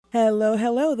Hello,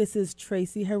 hello. This is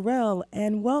Tracy Harrell,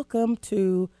 and welcome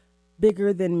to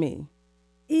Bigger Than Me.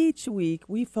 Each week,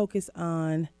 we focus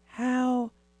on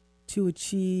how to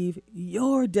achieve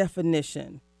your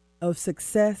definition of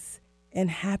success and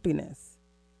happiness.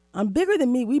 On Bigger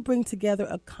Than Me, we bring together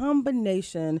a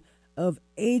combination of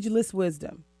ageless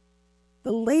wisdom,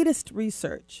 the latest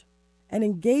research, and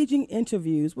engaging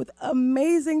interviews with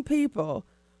amazing people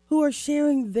who are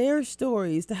sharing their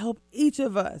stories to help each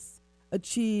of us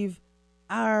achieve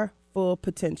our full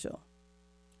potential.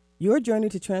 Your journey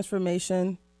to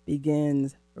transformation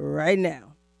begins right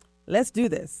now. Let's do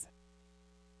this.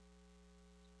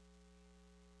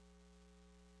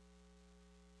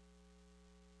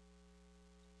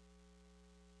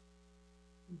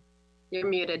 You're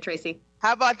muted, Tracy.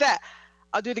 How about that?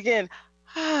 I'll do it again.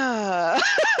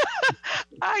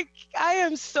 I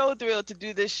am so thrilled to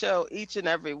do this show each and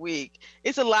every week.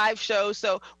 It's a live show,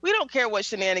 so we don't care what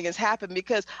shenanigans happen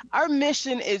because our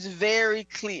mission is very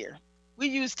clear. We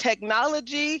use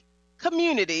technology,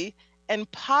 community,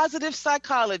 and positive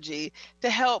psychology to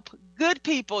help good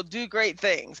people do great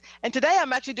things. And today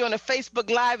I'm actually doing a Facebook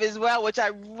Live as well, which I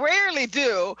rarely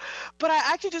do, but I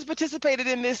actually just participated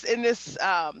in this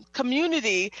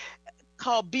community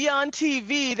called Beyond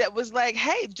TV that was like,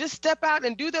 hey, just step out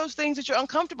and do those things that you're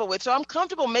uncomfortable with. So I'm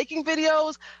comfortable making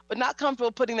videos, but not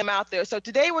comfortable putting them out there. So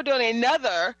today we're doing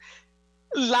another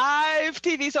live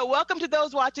TV. So welcome to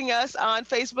those watching us on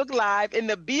Facebook Live in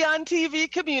the Beyond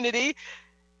TV community.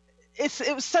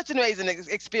 It was such an amazing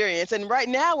experience. And right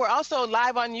now we're also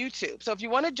live on YouTube. So if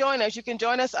you want to join us, you can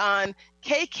join us on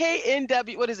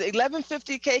KKNW,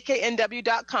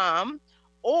 1150kknw.com.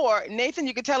 Or Nathan,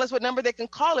 you can tell us what number they can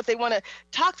call if they want to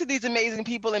talk to these amazing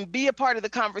people and be a part of the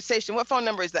conversation. What phone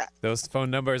number is that? Those phone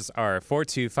numbers are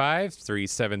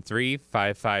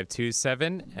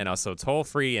 425-373-5527 and also toll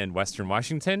free in Western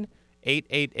Washington,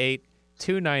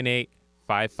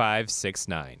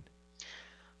 888-298-5569.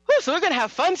 So we're going to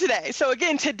have fun today. So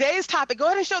again, today's topic, go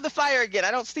ahead and show the flyer again.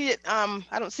 I don't see it.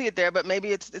 I don't see it there, but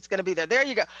maybe it's going to be there. There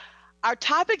you go. Our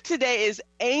topic today is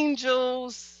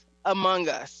angels among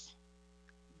us.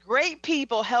 Great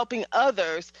people helping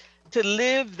others to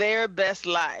live their best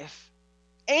life.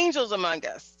 Angels among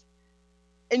us.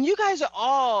 And you guys are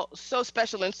all so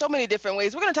special in so many different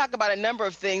ways. We're going to talk about a number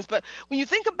of things, but when you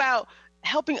think about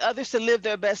helping others to live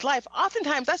their best life,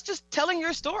 oftentimes that's just telling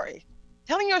your story.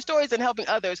 Telling your stories and helping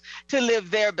others to live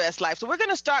their best life. So we're going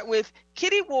to start with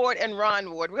Kitty Ward and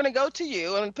Ron Ward. We're going to go to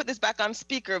you and put this back on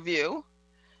speaker view.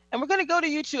 And we're going to go to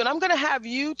you two, and I'm going to have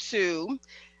you two.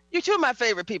 You're two of my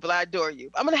favorite people. I adore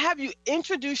you. I'm going to have you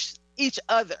introduce each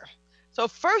other. So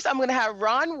first, I'm going to have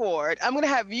Ron Ward. I'm going to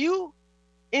have you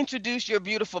introduce your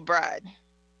beautiful bride.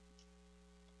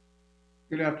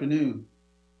 Good afternoon.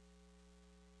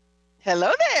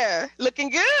 Hello there. Looking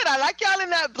good. I like y'all in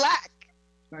that black.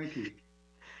 Thank you.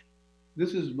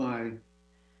 This is my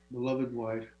beloved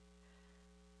wife,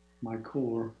 my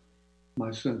core,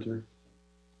 my center,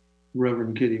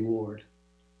 Reverend Kitty Ward.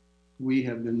 We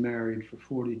have been married for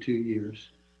 42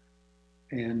 years,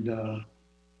 and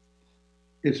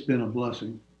it's been a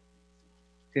blessing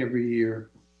every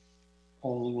year,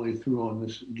 all the way through on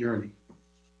this journey.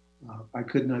 I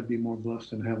could not be more blessed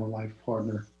than have a life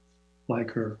partner like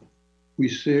her. We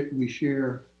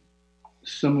share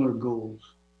similar goals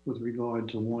with regard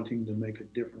to wanting to make a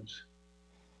difference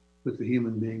with the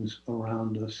human beings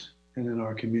around us and in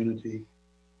our community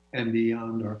and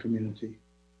beyond our community.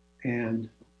 And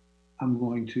I'm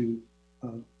going to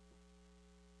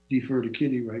defer to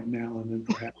Kitty right now, and then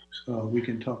perhaps we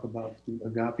can talk about the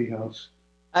Agape House.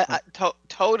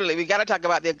 Totally. We got to talk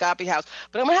about the Agape House.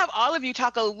 But I'm going to have all of you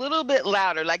talk a little bit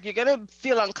louder. Like you're going to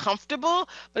feel uncomfortable,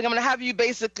 but I'm going to have you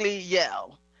basically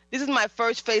yell. This is my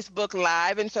first Facebook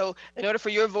Live, and so in order for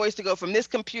your voice to go from this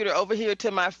computer over here to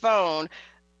my phone,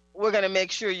 we're going to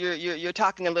make sure you're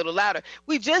talking a little louder.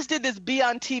 We just did this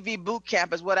Beyond TV boot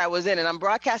camp is what I was in, and I'm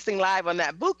broadcasting live on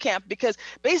that boot camp because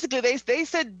basically they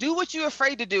said do what you're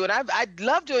afraid to do, and I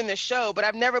love doing this show, but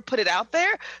I've never put it out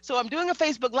there. So I'm doing a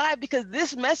Facebook Live because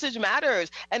this message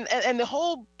matters, and the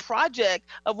whole project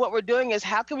of what we're doing is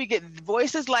how can we get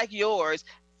voices like yours,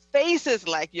 faces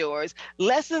like yours,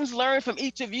 lessons learned from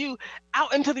each of you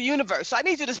out into the universe. So I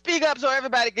need you to speak up so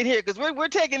everybody can hear, because we're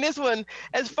taking this one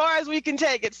as far as we can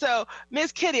take it. So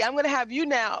Miss Kitty, I'm going to have you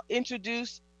now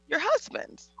introduce your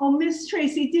husband. Oh, Miss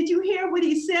Tracy, did you hear what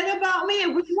he said about me?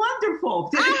 It was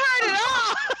wonderful. I heard it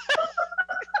all.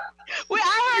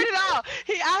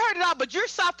 I heard it all. but you're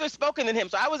softer spoken than him.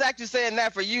 So I was actually saying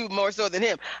that for you more so than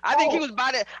him. I think he was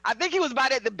about it. I think he was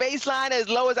about at the baseline as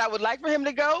low as I would like for him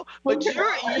to go. But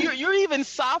you're even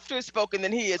softer spoken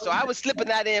than he is. So I was slipping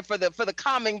that in for the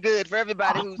common good for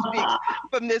everybody who speaks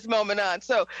from this moment on.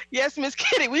 So yes, Miss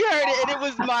Kitty, we heard it and it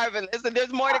was marvelous. And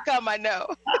there's more to come, I know.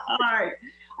 All right.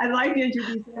 I'd like to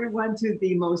introduce everyone to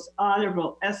the most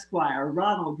honorable Esquire,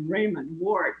 Ronald Raymond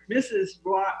Ward, Mrs.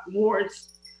 Ward's,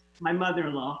 my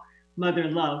mother-in-law,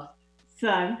 mother-in-law's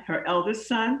son, her eldest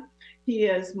son. He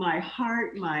is my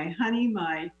heart, my honey,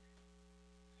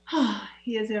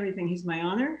 he is everything. He's my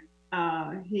honor.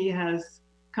 He has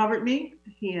covered me.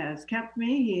 He has kept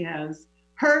me. He has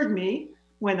heard me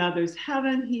when others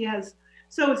haven't.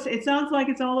 So it sounds like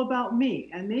it's all about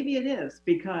me, and maybe it is,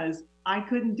 because I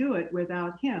couldn't do it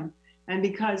without him. And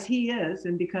because he is,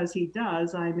 and because he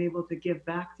does, I'm able to give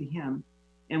back to him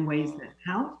in ways that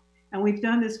count. And we've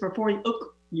done this for 40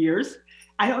 years.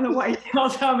 I don't know why he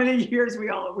tells how many years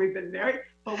we've been married,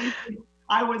 but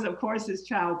I was, of course, his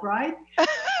child bride.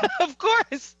 Of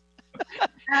course.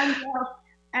 And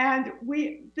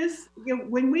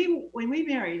when we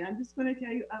married, I'm just going to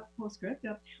tell you a postscript.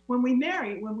 When we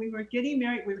were getting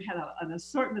married, we had an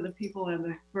assortment of people in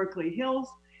the Berkeley Hills.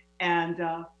 And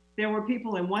there were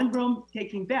people in one room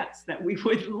taking bets that we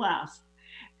wouldn't last.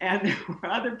 And there were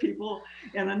other people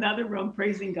in another room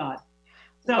praising God.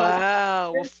 So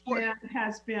wow. This man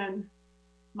has been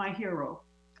my hero.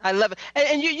 I love it.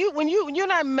 And when you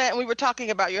and I met and we were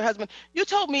talking about your husband, you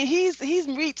told me he's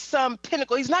reached some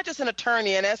pinnacle. He's not just an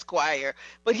attorney and esquire,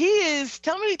 but he is,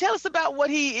 tell us about what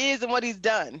he is and what he's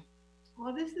done.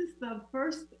 Well, this is the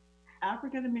first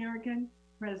African-American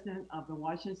president of the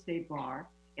Washington State Bar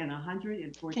in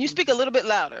 114. Can you speak a little bit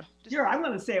louder? Sure, I'm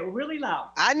going to say it really loud.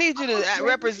 I need you to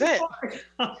represent.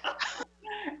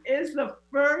 Is the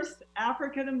first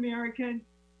African-American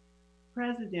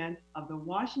president of the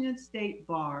Washington State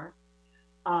Bar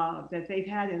that they've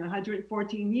had in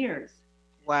 114 years.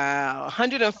 Wow,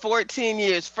 114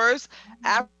 years. First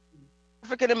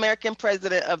African-American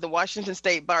president of the Washington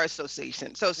State Bar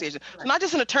Association. So not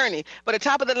just an attorney, but a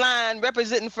top of the line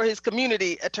representing for his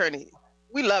community attorney.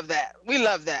 We love that. We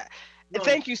love that. And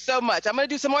thank you so much. I'm going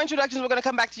to do some more introductions. We're going to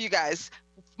come back to you guys.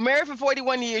 Married for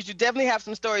 41 years. You definitely have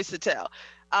some stories to tell.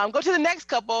 Go to the next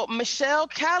couple, Michelle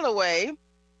Calloway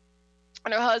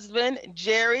and her husband,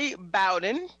 Jerry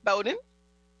Bowden. Bowden,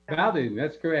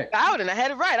 that's correct. Bowden, I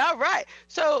had it right. All right.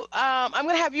 So I'm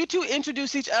going to have you two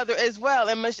introduce each other as well.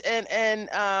 And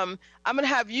I'm going to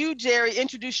have you, Jerry,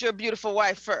 introduce your beautiful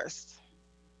wife first.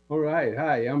 All right.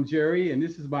 Hi, I'm Jerry, and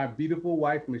this is my beautiful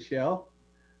wife, Michelle.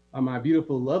 My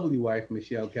beautiful, lovely wife,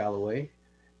 Michelle Calloway.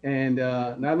 And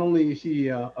not only is she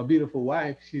a beautiful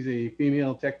wife, she's a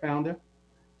female tech founder.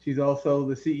 She's also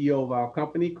the CEO of our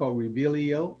company called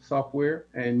Revealio Software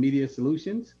and Media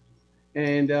Solutions.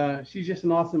 And she's just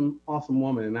an awesome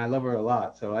woman, and I love her a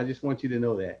lot. So I just want you to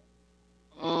know that.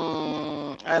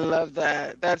 I love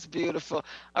that. That's beautiful.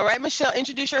 All right, Michelle,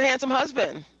 introduce your handsome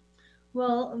husband.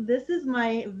 Well, this is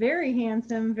my very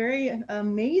handsome, very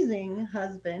amazing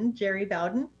husband, Jerry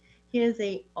Bowden. He is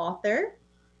an author,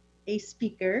 a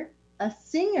speaker, a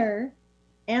singer,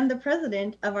 and the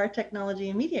president of our technology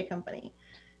and media company.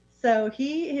 So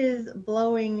he is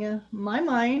blowing my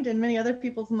mind and many other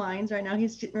people's minds right now.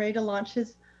 He's getting ready to launch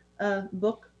his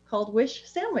book called Wish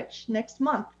Sandwich next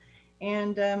month.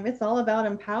 And it's all about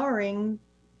empowering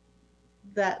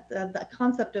that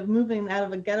concept of moving out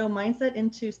of a ghetto mindset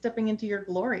into stepping into your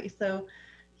glory. So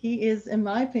he is, in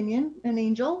my opinion, an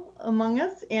angel among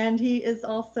us. And he is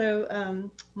also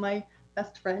my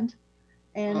best friend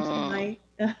and he's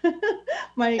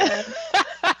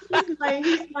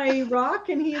my rock,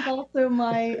 and he's also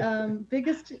my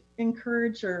biggest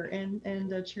encourager and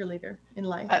a cheerleader in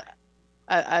life.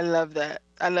 I love that.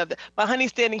 I love that. My honey's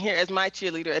standing here as my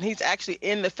cheerleader, and he's actually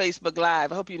in the Facebook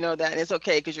Live. I hope you know that, and it's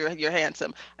okay because you're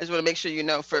handsome. I just want to make sure you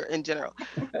know in general.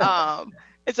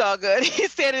 It's all good.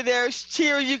 He's standing there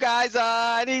cheering you guys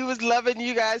on. He was loving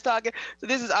you guys talking. So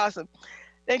this is awesome.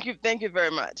 Thank you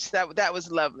very much. That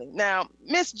was lovely. Now,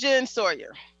 Miss Jen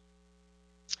Sawyer.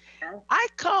 I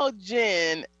call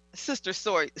Jen Sister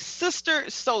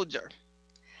Soldier.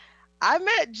 I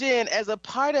met Jen as a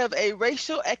part of a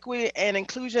racial equity and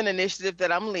inclusion initiative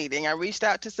that I'm leading. I reached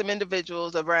out to some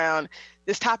individuals around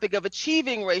this topic of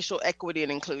achieving racial equity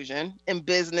and inclusion in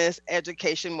business,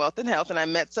 education, wealth, and health. And I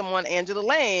met someone, Angela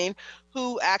Lane,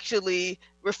 who actually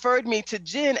referred me to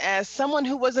Jen as someone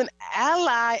who was an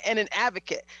ally and an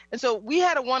advocate. And so we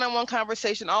had a one-on-one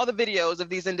conversation, all the videos of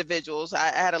these individuals. I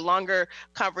had a longer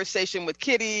conversation with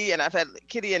Kitty, and I've had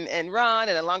Kitty and Ron,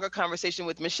 and a longer conversation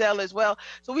with Michelle as well.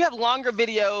 So we have longer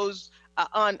videos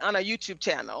on our YouTube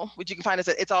channel, which you can find us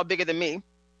at It's All Bigger Than Me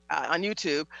on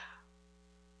YouTube.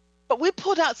 But we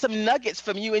pulled out some nuggets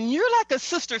from you, and you're like a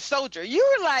sister soldier.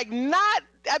 You're like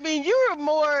you're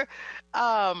more,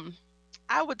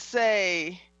 I would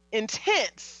say,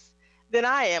 intense than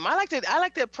I am. I like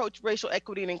to approach racial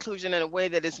equity and inclusion in a way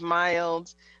that is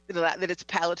mild, that it's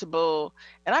palatable.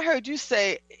 And I heard you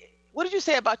say, what did you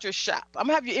say about your shop? I'm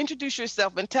gonna have you introduce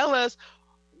yourself and tell us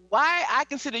why I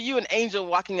consider you an angel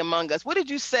walking among us. What did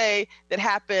you say that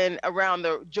happened around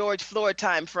the George Floyd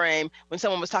time frame when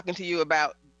someone was talking to you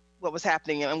about what was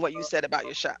happening and what you said about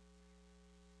your shop?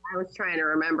 I was trying to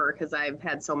remember because I've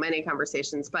had so many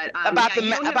conversations, but about the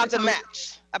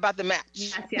match.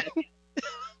 Yes.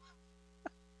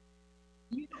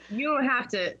 You don't have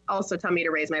to also tell me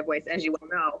to raise my voice, as you well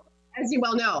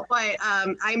know. But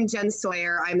I'm Jen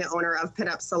Sawyer. I'm the owner of Pin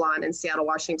Up Salon in Seattle,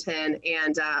 Washington,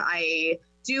 and I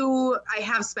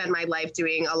have spent my life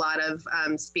doing a lot of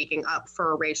speaking up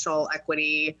for racial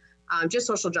equity, just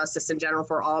social justice in general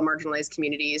for all marginalized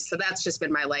communities. So that's just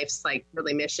been my life's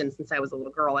really mission since I was a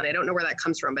little girl. And I don't know where that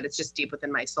comes from, but it's just deep within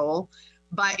my soul.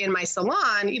 But in my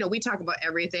salon, we talk about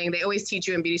everything. They always teach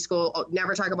you in beauty school,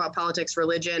 never talk about politics,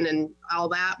 religion, and all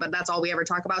that. But that's all we ever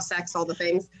talk about, sex, all the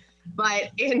things.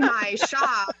 But in my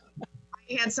shop,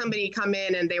 I had somebody come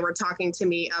in and they were talking to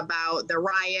me about the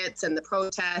riots and the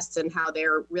protests and how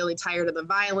they're really tired of the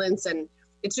violence. And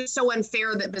it's just so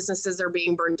unfair that businesses are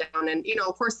being burned down. And,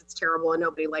 of course it's terrible and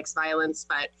nobody likes violence.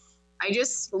 But I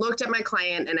just looked at my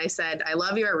client and I said, I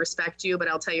love you, I respect you, but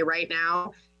I'll tell you right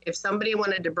now, if somebody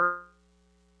wanted to burn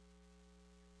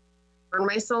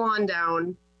my salon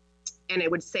down and it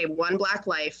would save one Black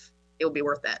life, it would be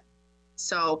worth it.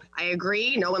 So I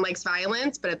agree, no one likes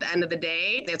violence, but at the end of the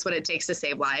day, that's what it takes to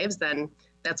save lives, then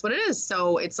that's what it is.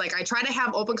 So it's I try to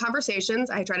have open conversations.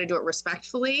 I try to do it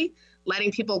respectfully,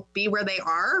 letting people be where they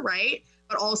are, right?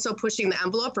 But also pushing the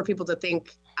envelope for people to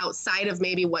think outside of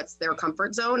maybe what's their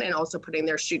comfort zone and also putting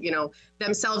their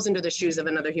themselves into the shoes of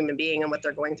another human being and what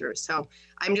they're going through. So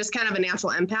I'm just kind of a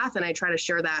natural empath, and I try to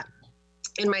share that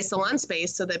in my salon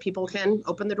space so that people can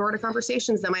open the door to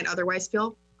conversations that might otherwise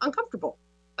feel uncomfortable.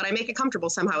 But I make it comfortable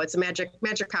somehow. It's a magic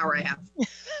power I have.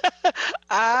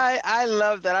 I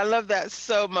love that. I love that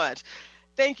so much.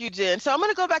 Thank you, Jen. So I'm going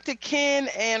to go back to Ken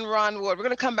and Ron Ward. We're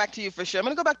going to come back to you for sure. I'm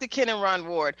going to go back to Ken and Ron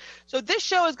Ward. So this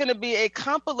show is going to be a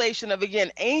compilation of,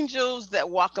 again, angels that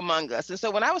walk among us. And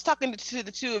so when I was talking to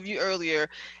the two of you earlier,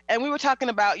 and we were talking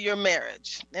about your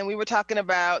marriage, and we were talking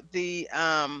about the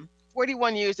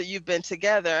 41 years that you've been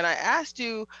together, and I asked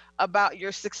you about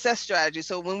your success strategy.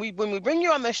 So when we bring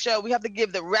you on the show, we have to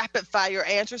give the rapid fire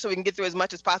answer so we can get through as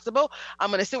much as possible.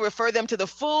 I'm going to still refer them to the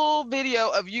full video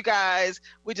of you guys,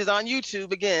 which is on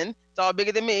YouTube. Again, It's All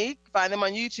Bigger Than Me. Find them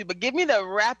on YouTube. But give me the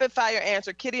rapid fire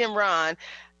answer, Kitty and Ron.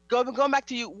 Going back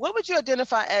to you, what would you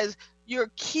identify as your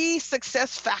key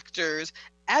success factors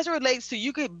as it relates to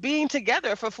you being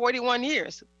together for 41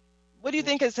 years? What do you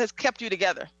think has kept you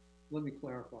together? Let me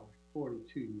clarify.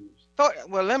 42 years.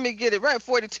 Well, let me get it right.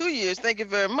 42 years. Thank you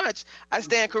very much. I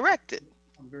stand corrected.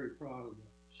 I'm very proud of that.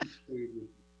 She stayed with me.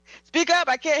 Speak up.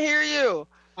 I can't hear you.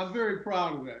 I'm very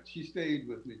proud of that. She stayed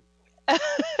with me.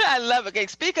 I love it. Okay,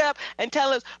 speak up and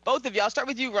tell us, both of y'all. I'll start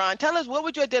with you, Ron. Tell us, what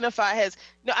would you identify as,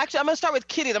 no, actually, I'm going to start with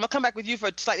Kitty, and I'm going to come back with you for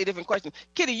a slightly different question.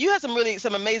 Kitty, you had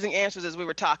some amazing answers as we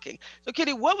were talking. So,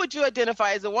 Kitty, what would you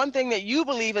identify as the one thing that you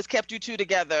believe has kept you two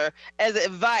together as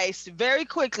advice very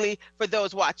quickly for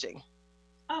those watching?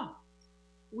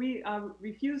 We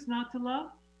refuse not to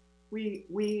love.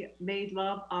 We made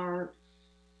love our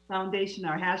foundation,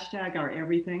 our hashtag, our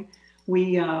everything.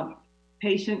 We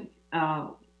patient,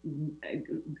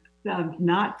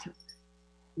 not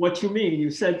what you mean. You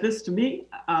said this to me.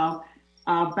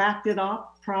 Backed it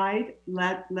off. Pride.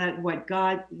 Let what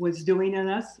God was doing in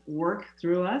us work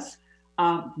through us.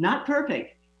 Not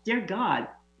perfect, dear God.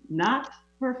 Not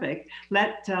perfect.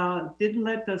 Didn't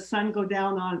let the sun go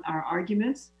down on our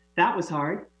arguments. That was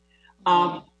hard.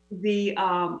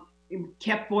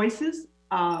 Kept voices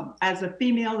as a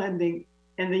female in the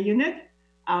unit.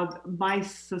 My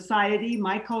society,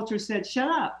 my culture said, shut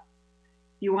up.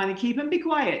 You want to keep him? Be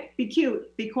quiet. Be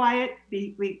cute. Be quiet.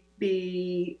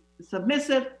 Be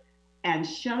submissive, and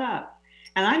shut up.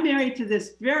 And I'm married to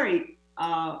this very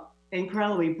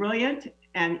incredibly brilliant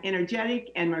and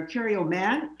energetic and mercurial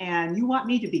man, and you want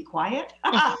me to be quiet?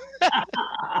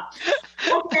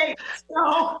 Okay,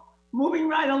 so moving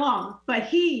right along. But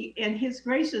he, in his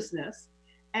graciousness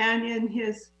and in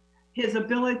his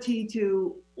ability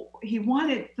he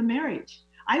wanted the marriage.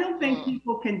 I don't think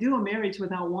people can do a marriage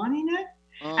without wanting it.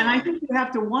 And I think you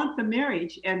have to want the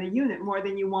marriage and the unit more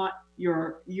than you want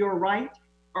your right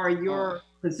or your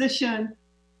position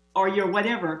or your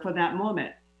whatever for that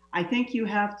moment. I think you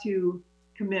have to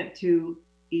commit to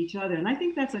each other. And I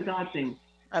think that's a God thing.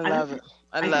 I love it.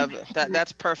 I love it.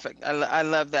 That's perfect. I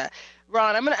love that.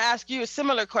 Ron, I'm going to ask you a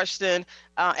similar question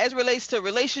as relates to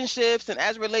relationships and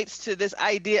as relates to this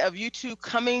idea of you two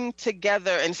coming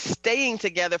together and staying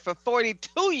together for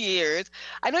 42 years.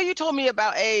 I know you told me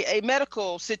about a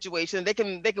medical situation. They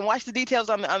can watch the details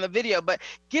on the video, but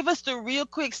give us the real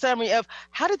quick summary of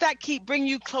how did that bring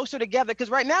you closer together? Because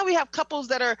right now we have couples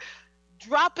that are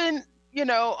dropping,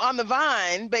 on the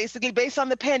vine, basically based on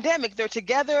the pandemic. They're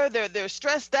together, they're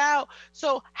stressed out.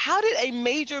 So how did a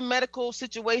major medical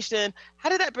situation, how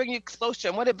did that bring you closer?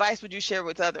 And what advice would you share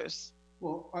with others?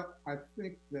 Well, I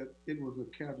think that it was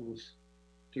a catalyst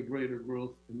to greater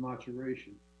growth and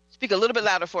maturation. Speak a little bit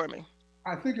louder for me.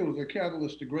 I think it was a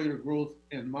catalyst to greater growth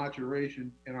and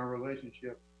maturation in our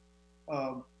relationship.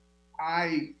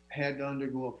 I had to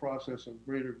undergo a process of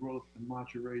greater growth and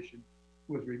maturation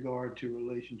with regard to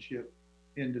relationship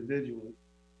individually.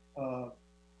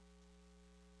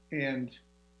 And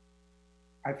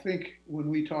I think when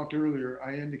we talked earlier,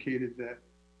 I indicated that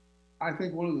I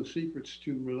think one of the secrets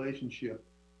to relationship,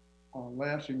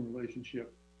 lasting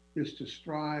relationship, is to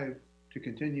strive to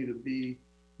continue to be,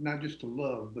 not just to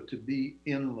love, but to be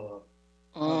in love.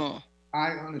 I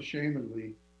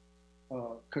unashamedly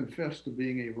confess to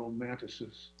being a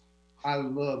romanticist. I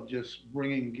love just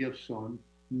bringing gifts on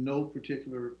no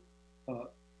particular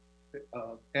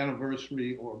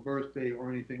anniversary or birthday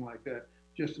or anything like that,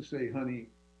 just to say, honey,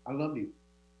 I love you.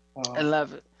 I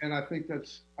love it. And I think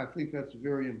that's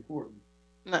very important.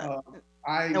 No.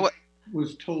 I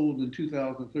was told in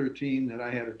 2013 that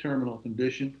I had a terminal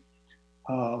condition,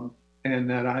 and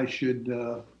that I should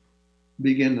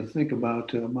begin to think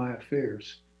about my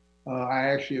affairs. I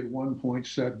actually at one point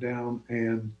sat down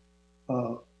and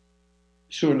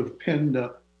sort of penned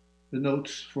up the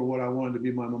notes for what I wanted to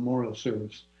be my memorial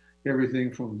service.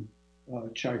 Everything from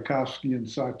Tchaikovsky and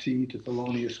Satie to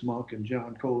Thelonious Monk and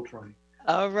John Coltrane.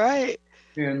 All right.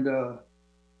 And,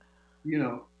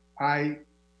 I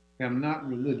am not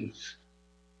religious.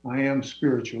 I am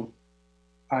spiritual.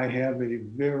 I have a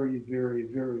very, very,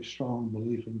 very strong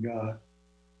belief in God.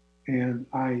 And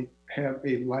I have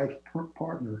a life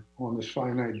partner on this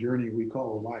finite journey we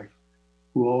call life,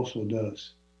 who also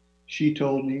does. She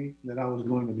told me that I was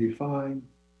going to be fine,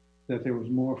 that there was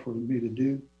more for me to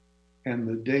do. And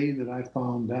the day that I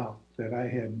found out that I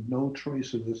had no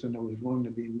trace of this and there was going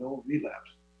to be no relapse,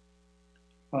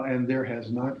 and there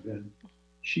has not been,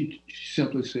 she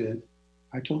simply said,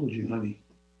 I told you, honey.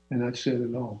 And that said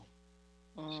it all.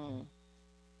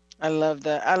 I love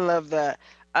that. I love that.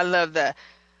 I love that.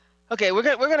 Okay, we're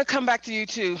gonna come back to you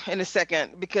two in a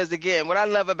second, because again, what I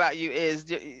love about you is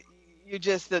you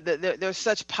just there's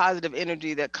such positive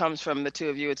energy that comes from the two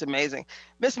of you. It's amazing.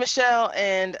 Miss Michelle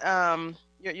and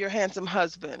your handsome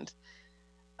husband.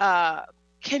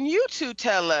 Can you two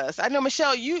tell us? I know,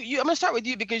 Michelle, you I'm gonna start with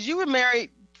you because you were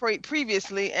married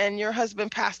previously and your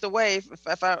husband passed away,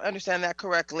 if I understand that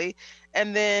correctly,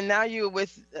 and then now you're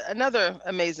with another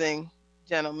amazing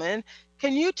gentleman.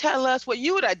 Can you tell us what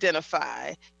you would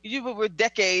identify? You were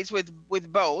decades with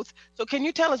both. So can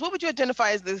you tell us, what would you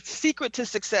identify as the secret to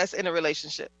success in a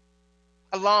relationship?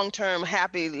 A long-term,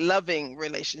 happy, loving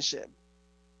relationship?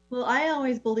 Well, I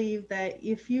always believe that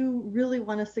if you really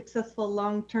want a successful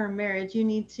long-term marriage, you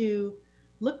need to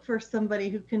look for somebody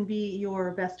who can be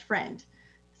your best friend,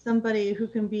 somebody who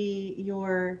can be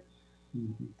your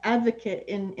advocate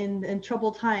in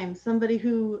troubled times, somebody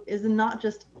who is not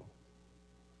just,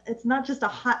 it's not just a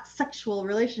hot sexual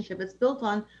relationship. It's built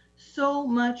on so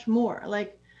much more.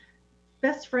 Like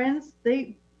best friends,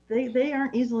 they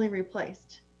aren't easily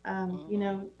replaced.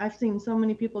 I've seen so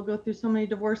many people go through so many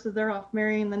divorces. They're off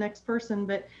marrying the next person,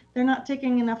 but they're not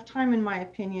taking enough time, in my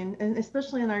opinion, and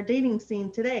especially in our dating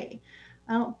scene today.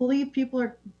 I don't believe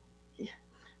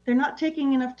they're not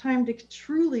taking enough time to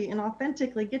truly and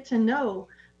authentically get to know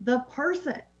the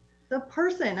person.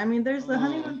 I mean, there's the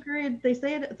honeymoon period. They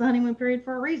say it's the honeymoon period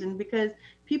for a reason, because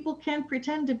people can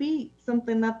pretend to be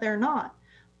something that they're not.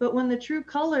 But when the true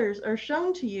colors are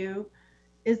shown to you,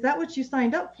 is that what you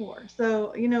signed up for?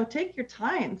 So, take your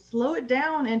time, slow it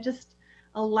down, and just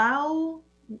allow,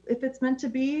 if it's meant to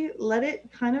be, let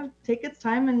it kind of take its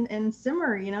time and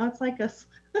simmer. It's like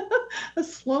a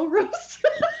slow roast.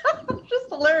 Just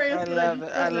hilarious. I love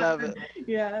it. I love it.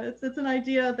 Yeah, it's an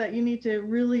idea that you need to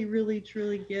really, really,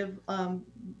 truly give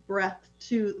breath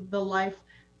to the life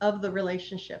of the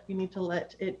relationship. You need to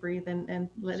let it breathe and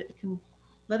let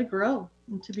it grow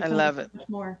into become much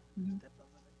more.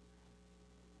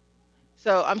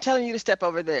 So I'm telling you to step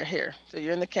over there. Here. So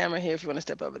you're in the camera here if you want to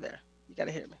step over there. You got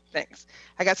to hear me. Thanks.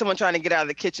 I got someone trying to get out of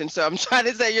the kitchen, so I'm trying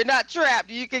to say you're not trapped.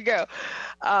 You can go.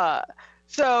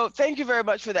 So thank you very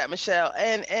much for that, Michelle.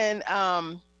 And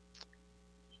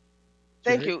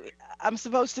thank you. I'm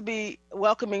supposed to be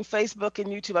welcoming Facebook and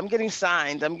YouTube. I'm getting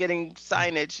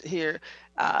signage here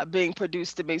being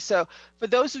produced to me. So for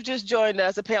those who just joined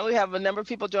us, apparently we have a number of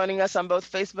people joining us on both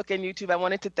Facebook and YouTube. I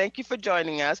wanted to thank you for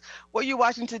joining us. What you're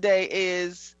watching today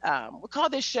is, we call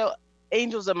this show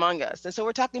Angels Among Us. And so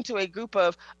we're talking to a group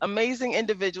of amazing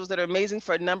individuals that are amazing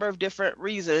for a number of different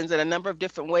reasons and a number of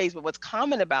different ways. But what's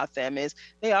common about them is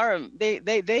they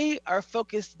are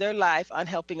focused their life on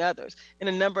helping others in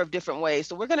a number of different ways.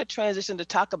 So we're going to transition to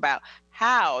talk about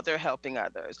how they're helping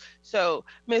others. So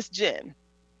Miss Jen,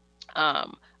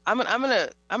 I'm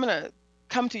gonna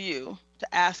come to you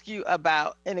to ask you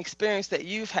about an experience that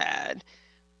you've had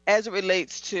as it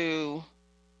relates to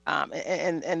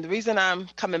and the reason I'm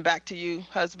coming back to you,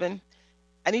 husband,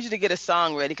 I need you to get a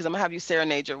song ready because I'm gonna have you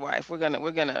serenade your wife. We're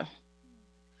gonna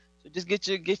so just get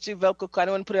your vocal. I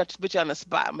don't want to put you on the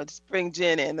spot. I'm gonna just bring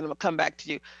Jen in, then I'm gonna come back to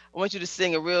you. I want you to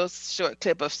sing a real short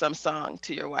clip of some song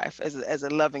to your wife as a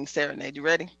loving serenade. You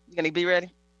ready? You gonna be ready?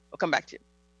 We'll come back to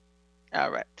you.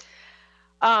 All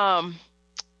right.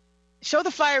 Show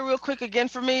the flyer real quick again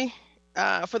for me,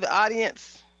 for the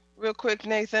audience, real quick,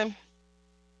 Nathan.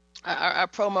 Our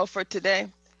promo for today.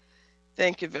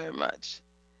 Thank you very much.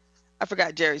 I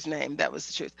forgot Jerry's name. That was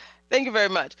the truth. Thank you very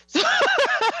much. So,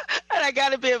 and I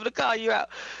got to be able to call you out.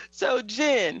 So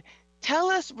Jen,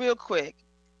 tell us real quick.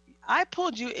 I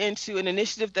pulled you into an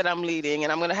initiative that I'm leading,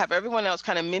 and I'm going to have everyone else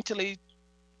kind of mentally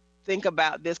think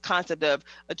about this concept of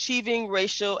achieving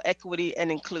racial equity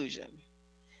and inclusion.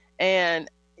 And,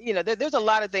 you know, there's a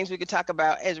lot of things we could talk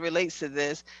about as it relates to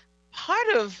this. Part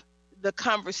of the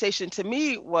conversation to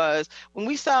me was when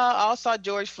we all saw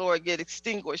George Floyd get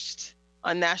extinguished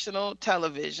on national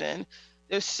television.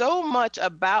 There's so much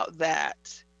about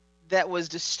that was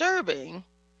disturbing.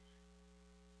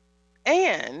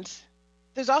 And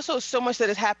there's also so much that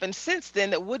has happened since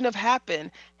then that wouldn't have happened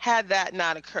had that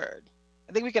not occurred.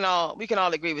 I think we can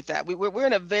all agree with that. We're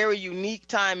in a very unique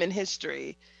time in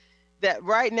history that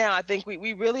right now I think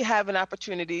we really have an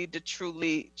opportunity to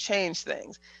truly change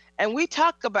things. And we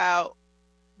talk about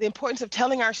the importance of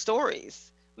telling our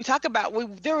stories. We talk about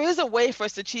there is a way for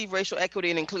us to achieve racial equity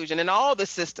and inclusion in all the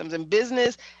systems, in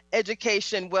business,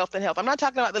 education, wealth, and health. I'm not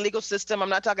talking about the legal system. I'm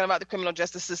not talking about the criminal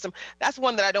justice system. That's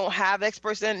one that I don't have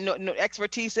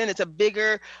expertise in. It's a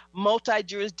bigger,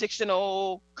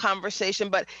 multi-jurisdictional conversation.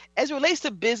 But as it relates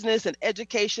to business and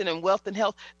education and wealth and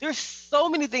health, there's so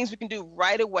many things we can do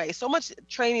right away. So much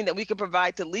training that we can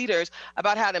provide to leaders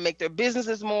about how to make their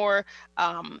businesses more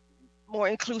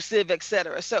inclusive, et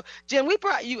cetera. So Jen, we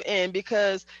brought you in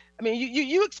because, I mean,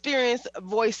 you experienced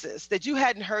voices that you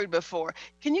hadn't heard before.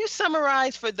 Can you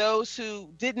summarize for those who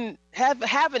didn't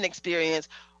haven't experienced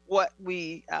what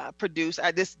we produce,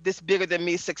 this Bigger Than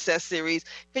Me success series?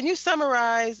 Can you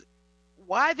summarize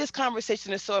why this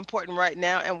conversation is so important right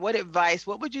now, and what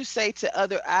would you say to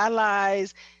other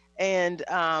allies and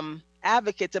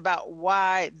advocates about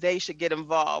why they should get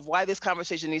involved, why this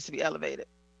conversation needs to be elevated?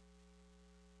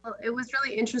 Well, it was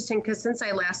really interesting because since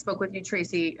I last spoke with you,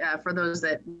 Tracy, for those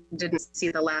that didn't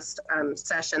see the last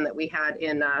session that we had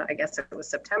in, I guess it was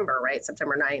September, right?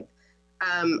 September 9th.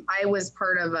 I was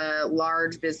part of a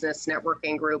large business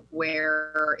networking group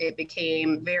where it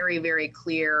became very, very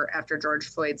clear after George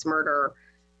Floyd's murder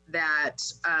that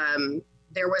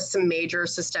there was some major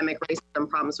systemic racism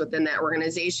problems within that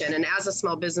organization. And as a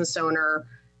small business owner,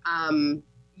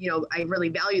 you know, I really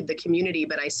valued the community,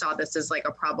 but I saw this as like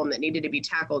a problem that needed to be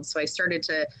tackled. So I started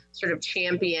to sort of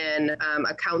champion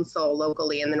a council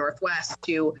locally in the Northwest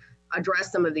to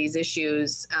address some of these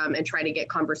issues and try to get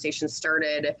conversations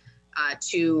started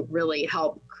to really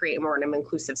help create more of an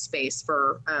inclusive space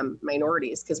for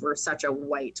minorities, because we're such a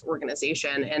white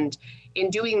organization. And in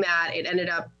doing that, it ended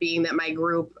up being that my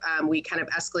group, we kind of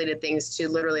escalated things to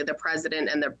literally the president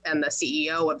and the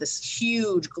CEO of this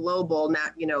huge global,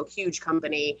 huge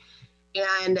company.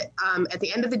 And at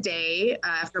the end of the day,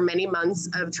 after many months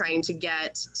of trying to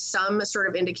get some sort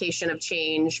of indication of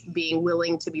change, being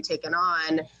willing to be taken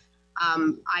on,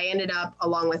 I ended up,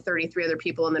 along with 33 other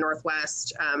people in the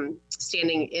Northwest,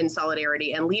 standing in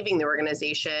solidarity and leaving the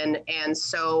organization. And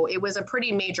so it was a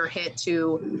pretty major hit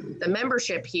to the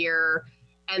membership here.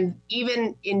 And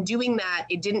even in doing that,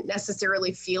 it didn't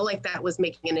necessarily feel like that was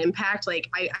making an impact. Like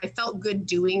I felt good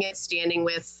doing it, standing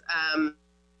with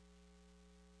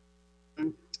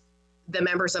the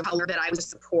members of color that I was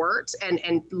support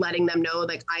and letting them know,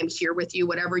 like, I'm here with you,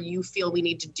 whatever you feel we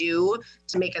need to do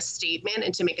to make a statement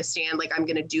and to make a stand, like, I'm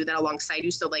going to do that alongside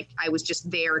you. So like, I was just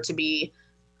there to be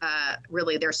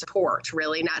really their support,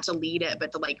 really not to lead it,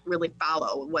 but to like really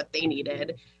follow what they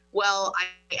needed. Well, I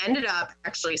ended up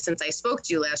actually, since I spoke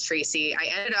to you last, Tracy, I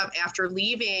ended up after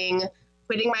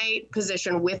quitting my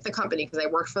position with the company, because I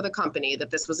worked for the company, that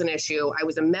this was an issue. I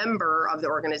was a member of the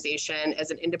organization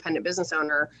as an independent business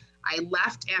owner. I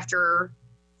left after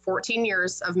 14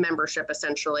 years of membership,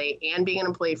 essentially, and being an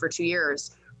employee for 2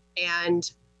 years.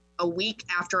 And a week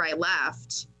after I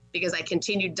left, because I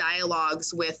continued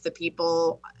dialogues with the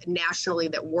people nationally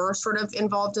that were sort of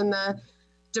involved in the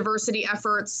diversity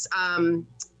efforts,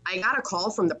 I got a call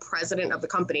from the president of the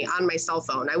company on my cell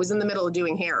phone. I was in the middle of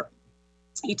doing hair.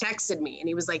 He texted me and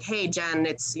he was like, hey, Jen,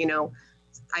 it's,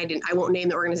 I won't name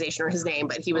the organization or his name,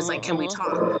 but he was like, can we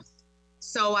talk?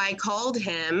 So I called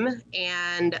him,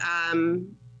 and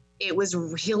it was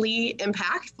really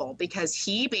impactful, because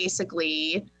he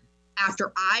basically,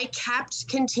 after I kept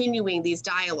continuing these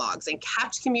dialogues and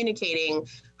kept communicating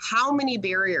how many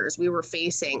barriers we were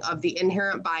facing of the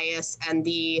inherent bias and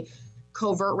the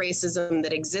covert racism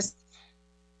that exists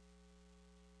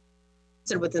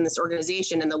within this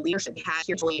organization, and the leadership had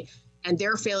here, and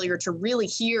their failure to really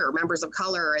hear members of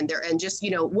color, and just,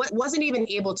 what wasn't even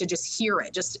able to just hear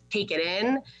it, just take it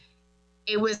in.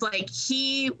 It was like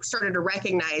he started to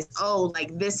recognize, oh,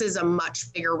 like, this is a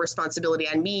much bigger responsibility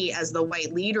on me as the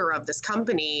white leader of this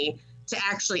company to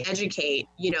actually educate,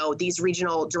 these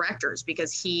regional directors,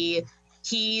 because he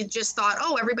just thought,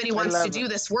 oh, everybody wants to do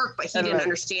this work, but he didn't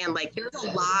understand, like, there's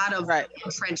a lot of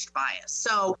entrenched bias.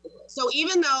 So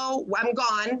even though I'm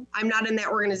gone, I'm not in that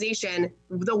organization,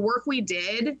 the work we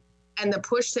did and the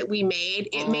push that we made,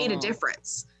 it made a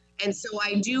difference. And so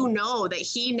I do know that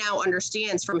he now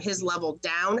understands from his level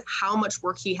down how much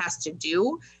work he has to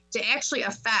do to actually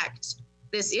affect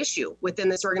this issue within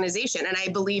this organization. And I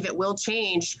believe it will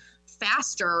change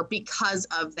faster because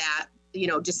of that,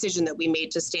 decision that we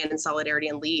made to stand in solidarity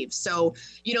and leave. So,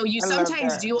 you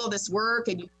sometimes do all this work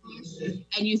and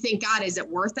you think, God, is it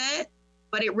worth it?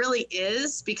 But it really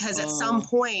is, because at some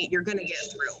point you're going to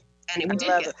get through, and we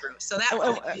did get through. So that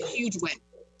was a huge win.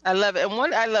 I love it.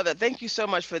 I love it. Thank you so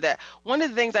much for that. One of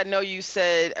the things I know you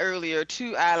said earlier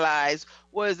to allies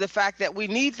was the fact that we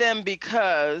need them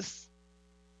because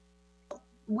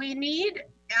we need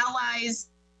allies.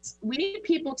 We need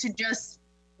people to just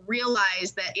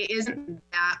realize that it isn't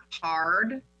that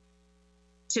hard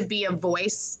to be a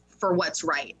voice for what's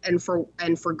right and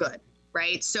for good,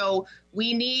 right? So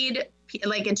we need,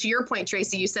 like, and to your point,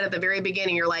 Tracy, you said at the very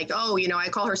beginning, you're like, oh, I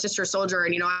call her Sister Soldier,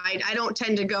 and I don't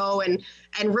tend to go and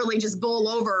really just bowl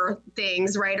over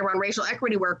things right around racial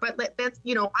equity work, but that's,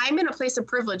 I'm in a place of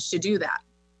privilege to do that,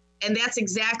 and that's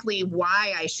exactly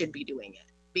why I should be doing it,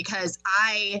 because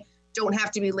I don't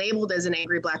have to be labeled as an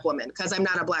angry Black woman, because I'm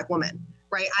not a Black woman.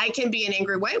 Right? I can be an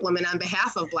angry white woman on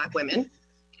behalf of Black women.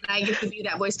 And I get to be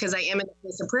that voice because I am in a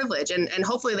place of privilege. And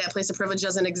hopefully that place of privilege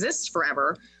doesn't exist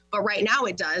forever. But right now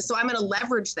it does. So I'm going to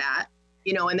leverage that,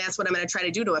 and that's what I'm going to try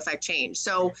to do to affect change.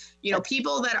 So,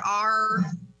 people that are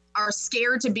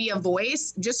scared to be a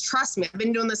voice, just trust me. I've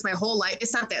been doing this my whole life.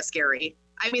 It's not that scary.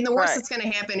 I mean, the worst that's going to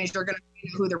happen is you're going to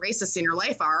know who the racists in your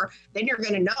life are. Then you're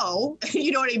going to know,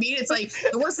 you know what I mean? It's like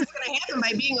the worst that's going to happen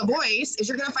by being a voice is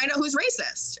you're going to find out who's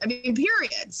racist. I mean,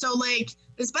 period. So like,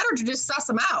 it's better to just suss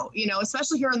them out,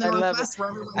 especially here in the Northwest where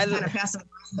everyone's kind of passive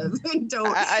aggressive.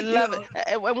 I love it.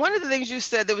 And one of the things you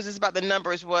said that was just about the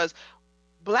numbers was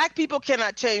Black people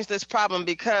cannot change this problem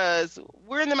because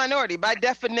we're in the minority by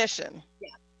definition. Yeah.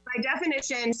 By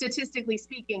definition, statistically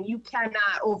speaking, you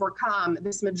cannot overcome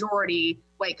this majority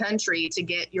white country to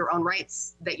get your own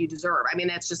rights that you deserve. I mean,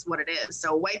 that's just what it is.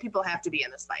 So white people have to be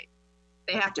in this fight.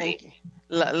 They have to be.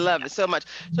 Love it so much.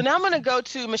 So now I'm going to go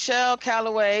to Michelle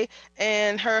Calloway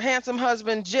and her handsome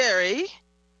husband, Jerry.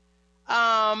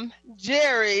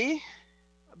 Jerry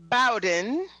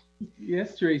Bowden.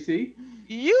 Yes, Tracy.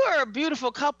 You are a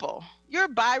beautiful couple. You're a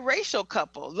biracial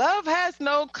couple. Love has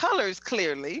no colors,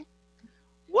 clearly.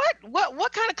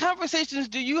 What kind of conversations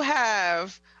do you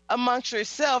have amongst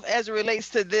yourself as it relates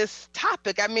to this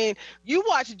topic? I mean, you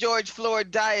watched George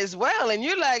Floyd die as well, and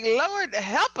you're like, Lord,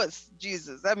 help us,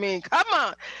 Jesus. I mean, come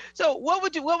on. So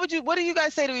what do you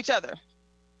guys say to each other?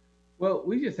 Well,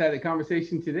 we just had a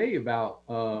conversation today about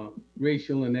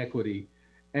racial inequity,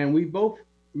 and we both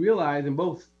realize and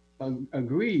both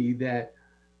agree that,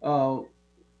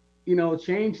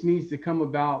 change needs to come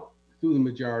about through the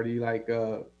majority, like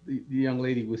the young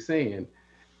lady was saying.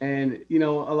 And, a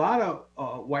lot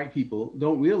of white people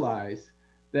don't realize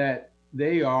that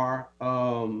they are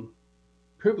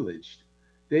privileged.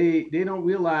 They don't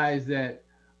realize that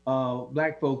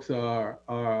Black folks are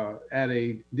at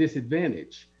a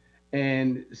disadvantage,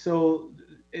 and so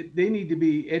they need to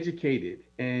be educated,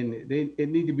 and it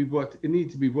needs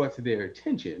to be brought to their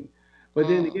attention. But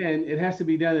then again, it has to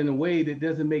be done in a way that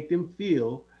doesn't make them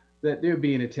feel that they're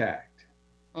being attacked.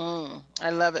 I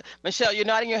love it. Michelle, you're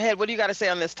nodding your head. What do you got to say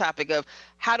on this topic of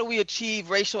how do we achieve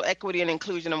racial equity and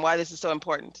inclusion and why this is so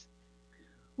important?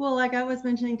 Well, like I was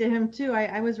mentioning to him too,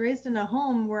 I was raised in a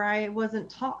home where I wasn't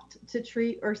taught to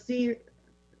treat or see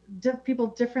people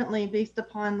differently based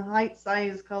upon height,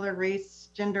 size, color, race,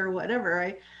 gender,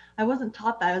 whatever. I wasn't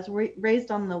taught that. I was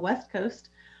raised on the West Coast.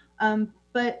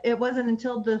 But it wasn't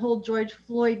until the whole George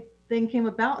Floyd thing came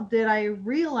about that I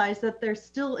realized that there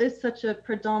still is such a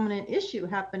predominant issue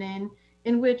happening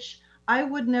in which I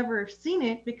would never have seen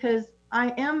it because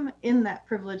I am in that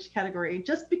privileged category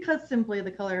just because simply of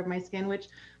the color of my skin, which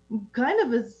kind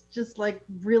of is just like,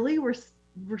 really, we're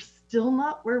still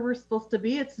not where we're supposed to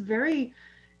be. It's very,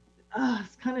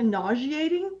 it's kind of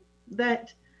nauseating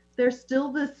that there's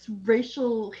still this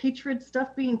racial hatred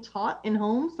stuff being taught in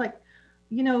homes. Like,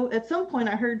 you know, at some point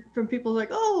I heard from people like,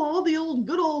 oh, all the old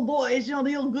good old boys, you know,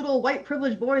 the old good old white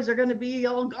privileged boys are going to be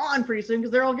all gone pretty soon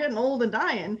because they're all getting old and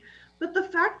dying. But the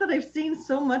fact that I've seen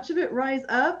so much of it rise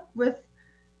up with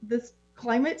this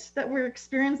climate that we're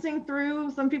experiencing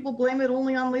through, some people blame it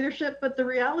only on leadership, but the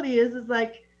reality is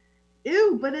like,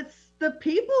 ew, but it's the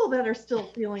people that are still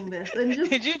feeling this. And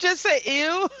just, did you just say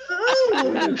ew?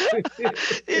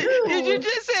 Did you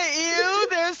just say ew?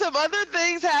 There's some other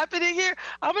things happening here.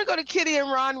 I'm gonna go to Kitty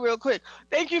and Ron real quick.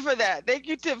 Thank you for that. Thank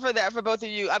you, Tip, for that, for both of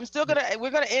you.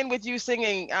 We're gonna end with you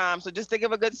singing. So just think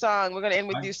of a good song. We're gonna end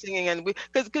with you singing, and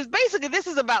because basically this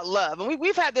is about love, and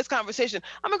we've had this conversation.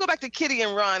 I'm gonna go back to Kitty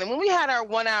and Ron, and when we had our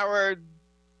 1 hour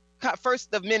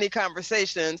first of many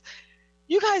conversations,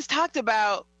 you guys talked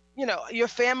about, you know, your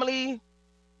family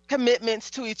commitments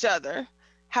to each other,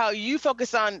 how you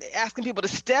focus on asking people to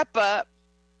step up.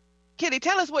 Kitty,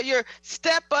 tell us what your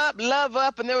step up, love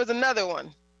up, and there was another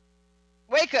one.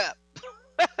 Wake up.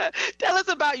 Tell us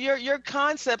about your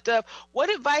concept of what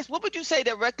would you say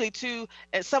directly to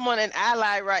someone, an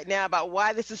ally right now, about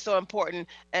why this is so important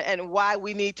and why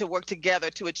we need to work together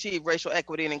to achieve racial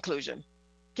equity and inclusion?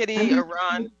 Kitty or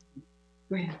Ron?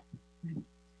 Go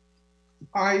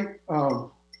ahead.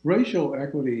 Racial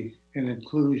equity and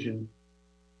inclusion,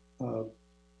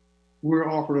 we're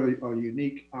offered a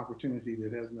unique opportunity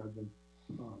that has not been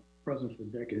present for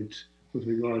decades with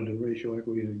regard to racial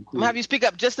equity and inclusion. I'm gonna have you speak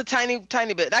up just a tiny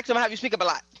bit. Actually, I'm gonna have you speak up a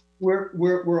lot.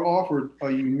 We're offered a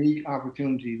unique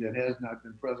opportunity that has not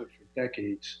been present for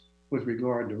decades with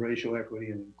regard to racial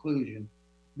equity and inclusion,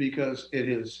 because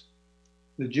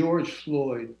the George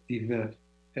Floyd event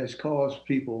has caused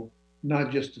people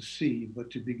not just to see, but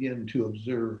to begin to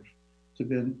observe, to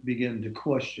begin to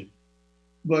question.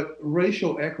 But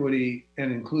racial equity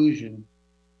and inclusion,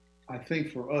 I think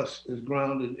for us, is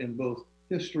grounded in both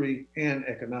history and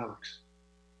economics.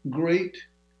 Great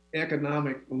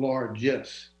economic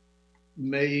largesse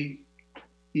may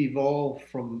evolve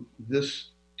from this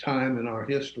time in our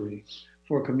history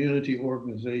for community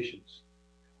organizations,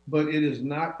 but it is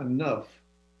not enough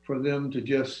for them to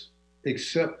just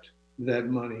accept that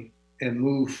money and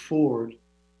move forward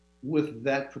with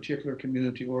that particular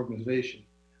community organization.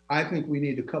 I think we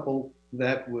need to couple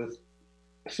that with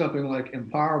something like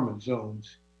empowerment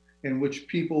zones, in which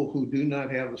people who do not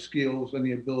have the skills and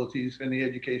the abilities and the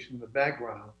education and the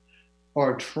background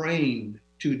are trained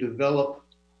to develop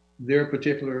their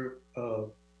particular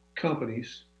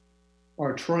companies,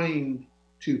 are trained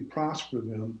to prosper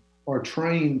them, are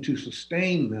trained to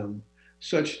sustain them,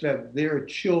 such that their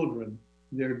children,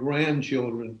 their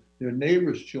grandchildren, their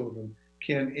neighbors' children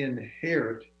can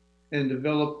inherit and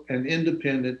develop an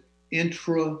independent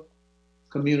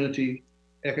intra-community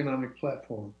economic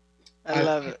platform. I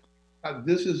love it.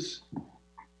 This is,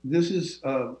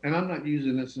 and I'm not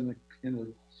using this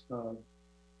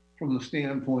from the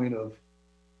standpoint of,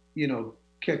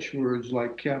 catchwords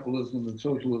like capitalism and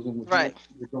socialism, which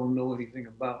we don't know anything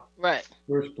about in the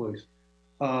first place.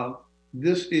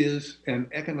 This is an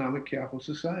economic capitalist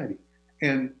society,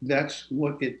 and that's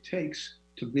what it takes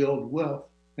to build wealth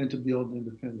and to build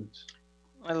independence.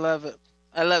 I love it.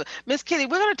 I love it. Miss Kitty,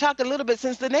 we're going to talk a little bit,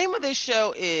 since the name of this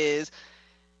show it's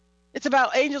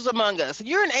about angels among us.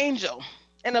 You're an angel,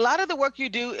 and a lot of the work you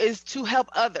do is to help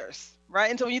others, right?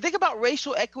 And so when you think about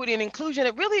racial equity and inclusion,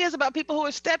 it really is about people who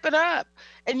are stepping up.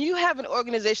 And you have an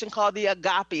organization called the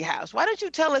Agape House. Why don't you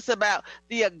tell us about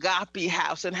the Agape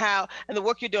House and the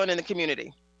work you're doing in the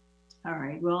community? All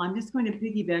right. Well, I'm just going to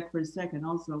piggyback for a second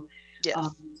also,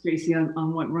 Tracy,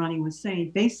 on what Ronnie was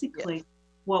saying. Basically,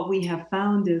 what we have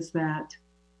found is that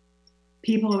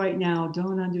people right now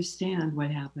don't understand what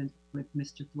happened with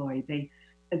Mr. Floyd.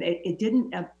 It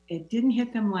didn't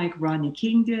hit them like Rodney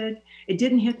King did. It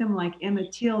didn't hit them like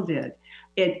Emmett Till did.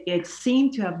 It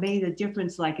seemed to have made a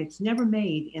difference like it's never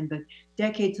made in the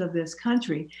decades of this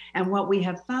country. And what we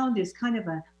have found is kind of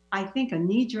I think, a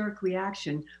knee-jerk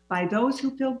reaction by those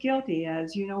who feel guilty.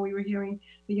 As you know, we were hearing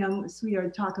the young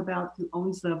sweetheart talk about who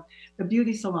owns the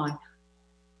beauty salon.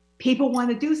 People want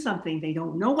to do something. They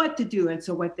don't know what to do. And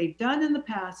so what they've done in the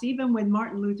past, even when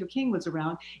Martin Luther King was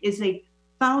around, is they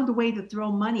found a way to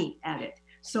throw money at it.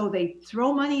 So they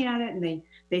throw money at it, and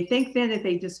they think then if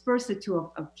they disperse it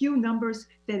to a few numbers,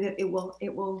 then it will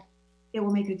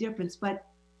make a difference. But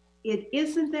it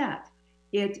isn't that.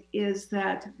 It is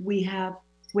that we have,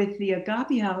 with the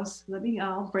Agape House,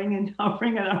 I'll bring in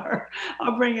our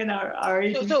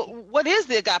agency. So what is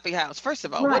the Agape House? First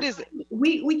of all, Right. What is it?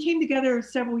 We came together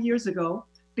several years ago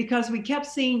because we kept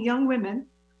seeing young women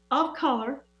of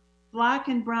color, Black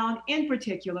and brown in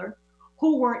particular,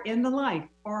 who were in the life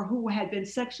or who had been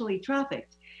sexually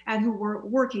trafficked and who were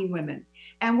working women.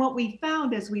 And what we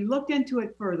found as we looked into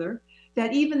it further,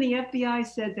 that even the FBI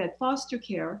said that foster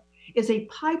care is a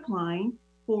pipeline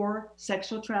for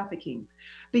sexual trafficking,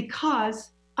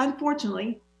 because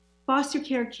unfortunately, foster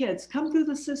care kids come through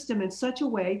the system in such a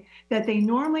way that they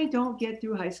normally don't get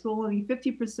through high school. Only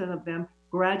 50% of them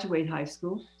graduate high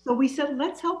school. So we said,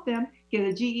 let's help them get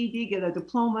a GED, get a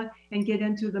diploma, and get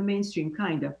into the mainstream,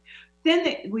 kind of.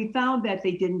 Then we found that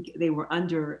they were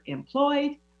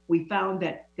underemployed. We found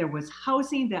that there was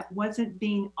housing that wasn't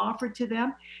being offered to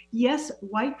them. Yes,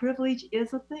 white privilege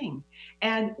is a thing.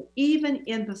 And even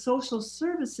in the social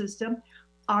service system,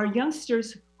 our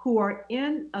youngsters who are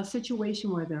in a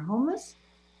situation where they're homeless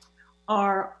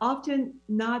are often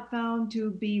not found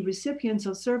to be recipients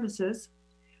of services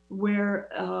where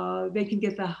they can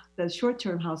get the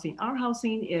short-term housing. Our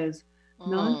housing is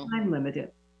non-time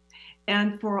limited.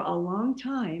 And for a long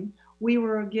time, we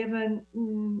were given,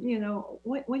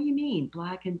 what do you mean,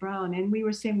 Black and brown? And we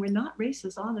were saying, we're not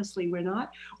racist, honestly, we're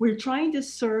not. We're trying to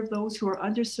serve those who are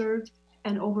underserved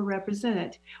and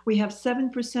overrepresented. We have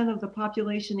 7% of the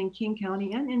population in King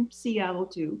County and in Seattle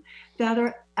too, that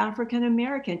are African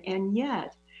American. And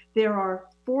yet there are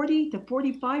 40 to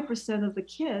 45% of the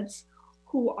kids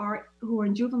who are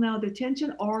in juvenile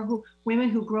detention, or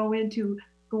women who going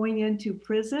into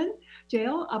prison,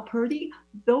 jail, Purdy.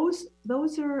 Those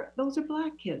are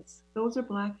Black kids. Those are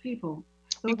Black people.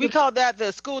 We call that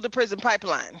the school to prison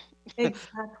pipeline.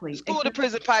 Exactly. School to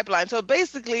prison pipeline. So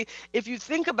basically, if you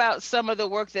think about some of the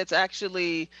work that's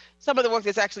actually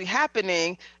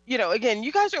happening, again,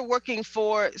 you guys are working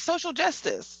for social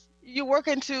justice. You're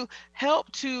working to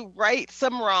help to right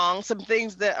some wrongs, some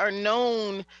things that are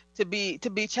known to be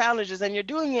challenges, and you're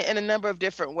doing it in a number of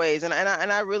different ways. And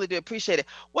I really do appreciate it.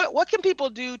 What can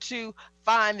people do to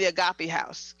find the Agape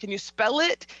House? Can you spell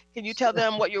it? Can you tell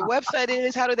them what your website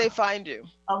is? How do they find you?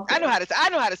 Okay. I know how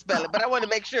to spell it, but I want to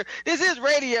make sure this is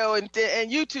radio and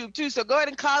YouTube too. So go ahead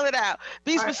and call it out.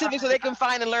 Be specific so they can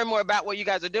find and learn more about what you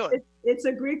guys are doing. It's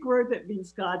a Greek word that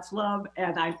means God's love.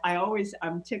 And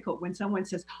I'm tickled when someone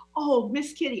says, "Oh,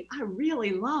 Miss Kitty, I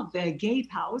really love the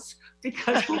Agape House,"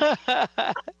 because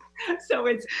so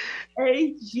it's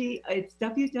it's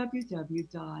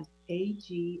www.agap,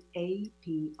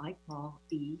 like Paul,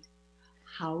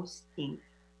 House Inc.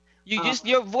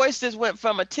 Your voice just went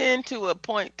from a 10 to a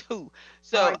 0.2.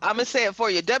 So right. I'm gonna say it for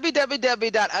you.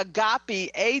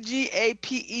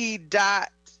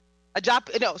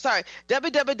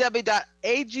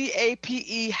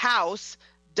 www.agapehouse.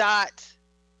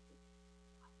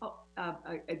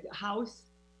 House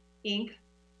Inc.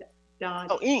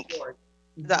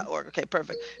 .org. Okay,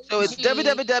 perfect. So it's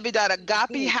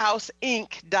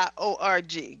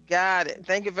www.agapehouseinc.org. Got it.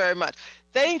 Thank you very much.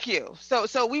 Thank you.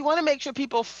 So we want to make sure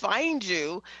people find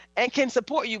you and can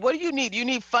support you. What do you need? Do you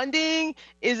need funding?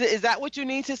 Is that what you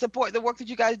need to support the work that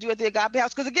you guys do at the Agape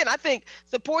House? Because again, I think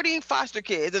supporting foster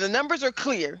kids, and the numbers are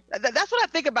clear. That's what I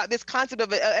think about this concept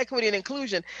of equity and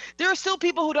inclusion. There are still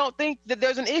people who don't think that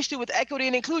there's an issue with equity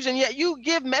and inclusion, yet you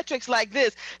give metrics like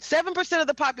this: 7% of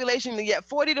the population, and yet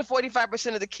 40 to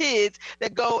 45% of the kids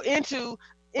that go into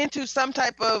some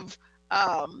type of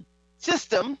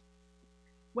system,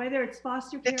 whether it's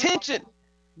foster care, detention,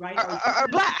 right, are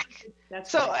Black. That's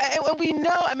so right. And we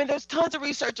know, there's tons of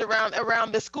research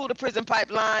around the school to prison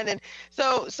pipeline. And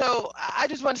so I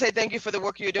just want to say thank you for the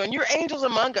work you're doing. You're angels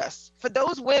among us for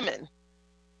those women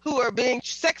who are being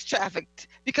sex trafficked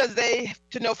because they,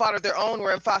 to no fault of their own,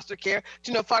 were in foster care,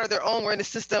 to no fault of their own, were in a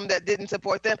system that didn't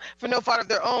support them, for no fault of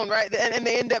their own, right? And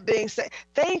they end up being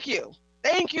thank you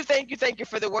Thank you, thank you, thank you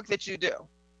for the work that you do.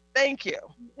 Thank you.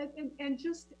 And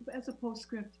just as a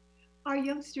postscript, our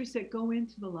youngsters that go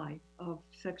into the life of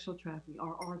sexual trafficking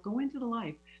or go into the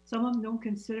life, some of them don't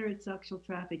consider it sexual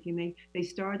trafficking. They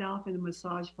start off in the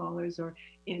massage parlors or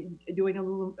in doing a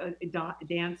little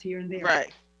dance here and there.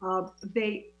 Right.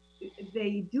 They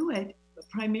do it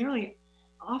primarily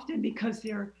often because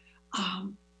they're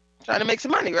trying to make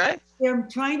some money, right? They're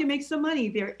trying to make some money.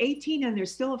 They're 18 and they're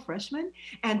still a freshman.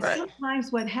 And right.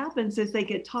 sometimes what happens is they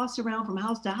get tossed around from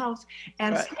house to house,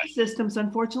 and right. school systems,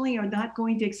 unfortunately, are not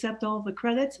going to accept all the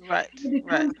credits. Right.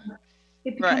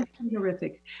 It becomes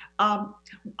horrific. I'm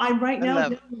right now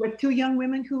with 2 young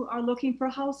women who are looking for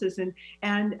houses, and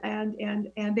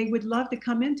they would love to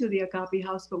come into the Agape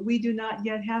House, but we do not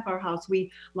yet have our house.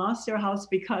 We lost our house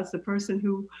because the person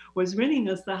who was renting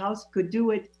us the house could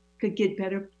get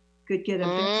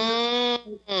a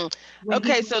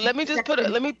okay, so let me just put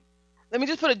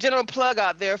a general plug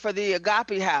out there for the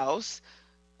Agape House.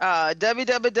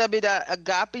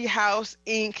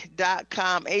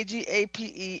 www.agapehouseinc.com,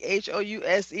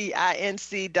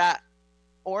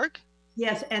 AGAPEHOUSEINC.org.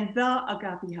 Yes, and the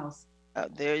Agape House. Oh,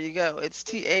 there you go. It's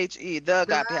THE, the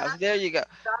Agape House. There you go.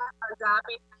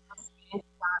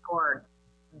 TheAgapeHouseInc.org.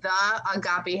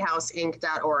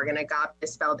 TheAgapeHouseInc.org, and Agape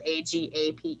is spelled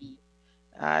AGAPE.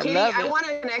 Katie, I want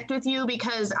to connect with you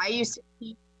because I used to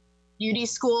teach beauty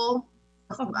school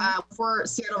for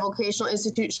Seattle Vocational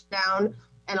Institute shut down,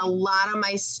 and a lot of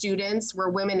my students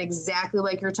were women exactly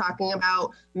like you're talking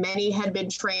about. Many had been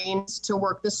trained to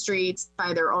work the streets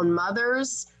by their own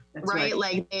mothers, right?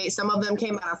 Like some of them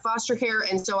came out of foster care,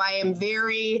 and so I am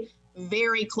very,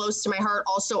 very close to my heart.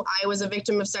 Also, I was a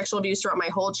victim of sexual abuse throughout my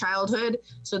whole childhood,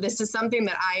 so this is something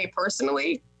that I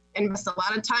personally invest a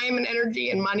lot of time and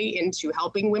energy and money into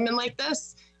helping women like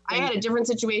this. I had a different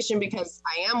situation because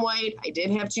I am white. I did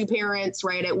have 2 parents,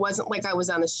 right? It wasn't like I was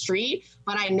on the street,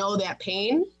 but I know that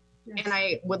pain. Yes. And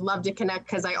I would love to connect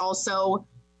because I also,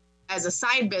 as a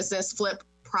side business, flip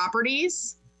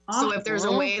properties. So if there's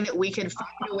a way that we could find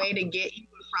a way to get you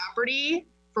a property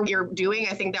for what you're doing,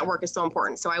 I think that work is so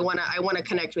important. So I want to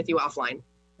connect with you offline.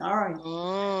 All right.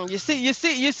 You see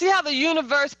how the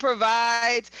universe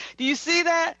provides. Do you see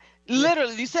that?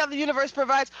 Literally, you see how the universe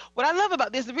provides. What I love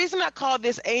about this, the reason I call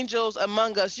this Angels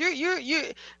Among Us,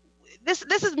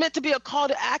 this is meant to be a call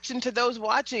to action to those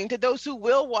watching, to those who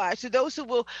will watch, to those who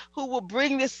will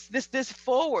bring this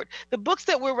forward. The books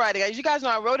that we're writing, as you guys know,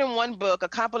 I wrote in one book, a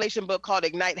compilation book called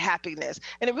Ignite Happiness,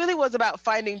 and it really was about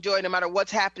finding joy no matter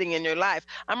what's happening in your life.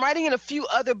 I'm writing in a few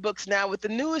other books now, with the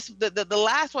newest, the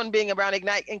last one being around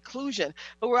Ignite Inclusion,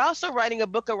 but we're also writing a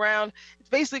book around, it's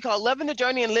basically called Loving the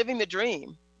Journey and Living the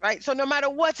Dream. Right. So no matter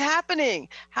what's happening,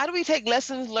 how do we take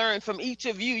lessons learned from each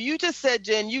of you? You just said,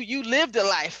 Jen, you lived a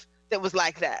life that was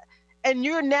like that, and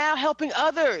you're now helping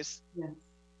others. Yes.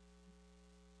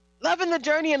 Loving the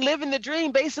journey and living the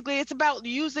dream. Basically, it's about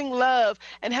using love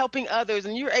and helping others,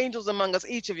 and you're angels among us,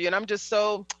 each of you. And I'm just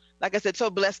so, like I said,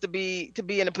 so blessed to be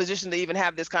in a position to even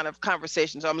have this kind of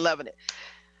conversation. So I'm loving it.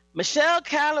 Michelle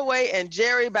Calloway and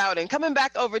Jerry Bowden, coming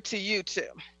back over to you too.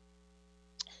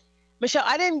 Michelle,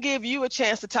 I didn't give you a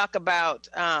chance to talk about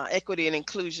equity and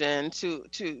inclusion to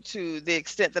the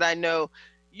extent that I know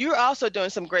you're also doing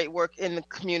some great work in the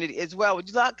community as well. Would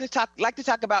you like to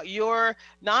talk about your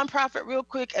nonprofit real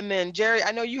quick? And then Jerry,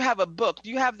 I know you have a book.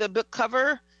 Do you have the book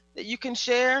cover that you can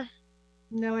share?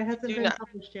 No, it hasn't been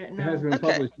published yet. No. It hasn't been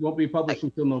published. It won't be published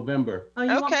until November. Oh,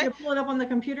 you want me to pull it up on the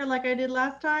computer like I did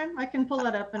last time? I can pull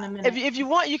that up in a minute. If you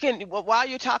want, you can, while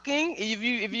you're talking, if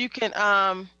you can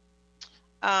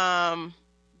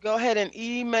go ahead and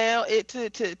email it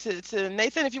to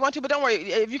Nathan if you want to, but don't worry,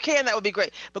 if you can, that would be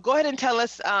great. But go ahead and tell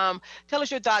us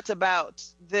your thoughts about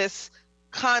this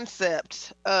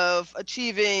concept of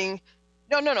achieving.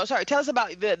 Sorry. Tell us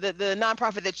about the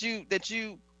nonprofit that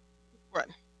you run.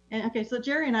 And okay, so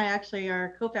Jerry and I actually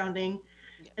are co-founding.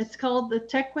 Yes. It's called the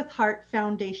Tech with Heart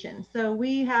Foundation. So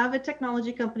we have a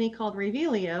technology company called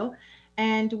Revelio.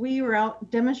 And we were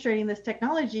out demonstrating this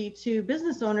technology to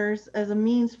business owners as a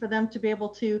means for them to be able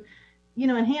to,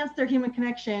 enhance their human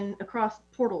connection across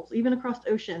portals, even across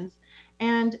oceans.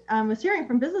 And I was hearing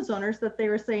from business owners that they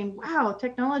were saying, wow,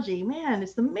 technology, man,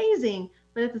 it's amazing.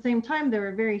 But at the same time, they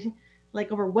were very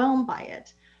overwhelmed by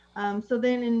it. So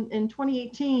then in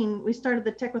 2018, we started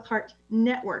the Tech with Heart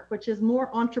Network, which is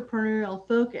more entrepreneurial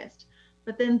focused.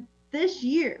 But then this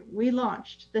year, we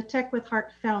launched the Tech with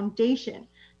Heart Foundation,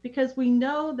 because we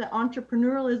know that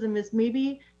entrepreneurialism is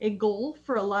maybe a goal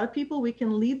for a lot of people. We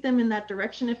can lead them in that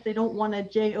direction if they don't want a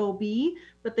job,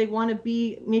 but they want to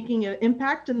be making an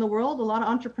impact in the world. A lot of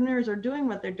entrepreneurs are doing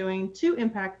what they're doing to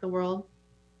impact the world.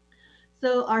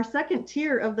 So our second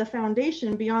tier of the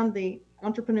foundation beyond the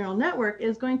entrepreneurial network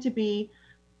is going to be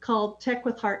called Tech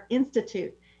with Heart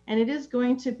Institute. And it is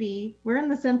going to be, we're in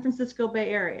the San Francisco Bay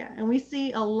Area, and we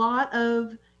see a lot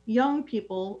of young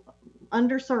people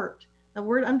underserved. The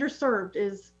word underserved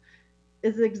is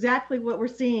exactly what we're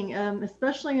seeing,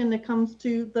 especially when it comes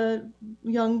to the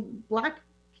young Black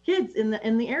kids in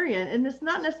the area. And it's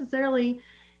not necessarily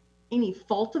any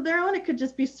fault of their own. It could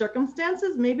just be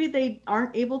circumstances. Maybe they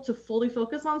aren't able to fully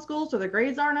focus on school, so their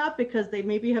grades aren't up because they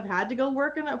maybe have had to go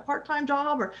work in a part-time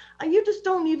job, or you just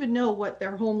don't even know what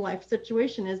their home life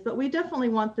situation is. But we definitely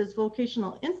want this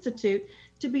vocational institute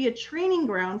to be a training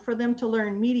ground for them to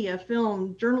learn media,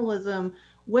 film, journalism,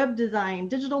 web design,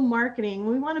 digital marketing.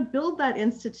 We want to build that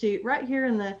institute right here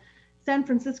in the San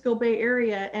Francisco Bay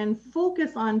Area and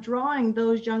focus on drawing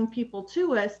those young people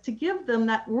to us to give them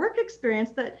that work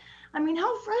experience. That, I mean,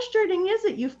 how frustrating is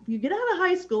it? You get out of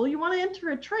high school, you want to enter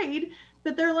a trade,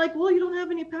 but they're like, well, you don't have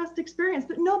any past experience,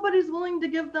 but nobody's willing to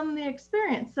give them the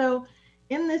experience. So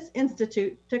in this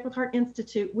institute, Tech with Heart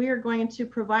Institute, we are going to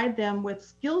provide them with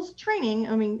skills training,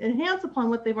 enhance upon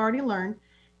what they've already learned,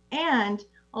 and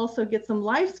also get some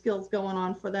life skills going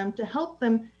on for them to help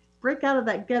them break out of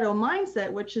that ghetto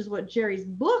mindset, which is what Jerry's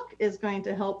book is going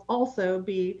to help also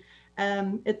be.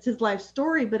 It's his life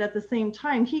story, but at the same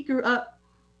time, he grew up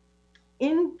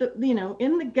in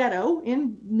the ghetto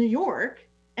in New York,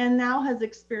 and now has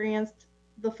experienced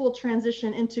the full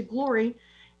transition into glory.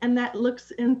 And that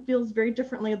looks and feels very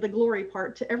differently of the glory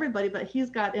part to everybody, but he's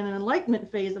got an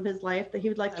enlightenment phase of his life that he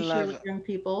would like to share with young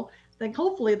people. Then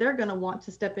hopefully they're going to want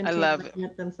to step into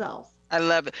enlightenment themselves. I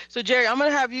love it. So Jerry, I'm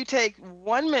going to have you take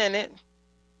 1 minute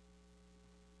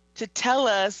to tell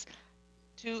us,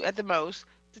 at the most,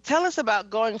 to tell us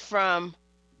about going from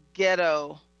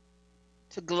ghetto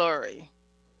to glory.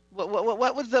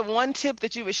 What was the one tip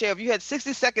that you would share? If you had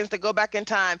 60 seconds to go back in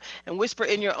time and whisper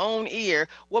in your own ear,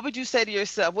 what would you say to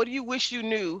yourself? What do you wish you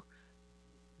knew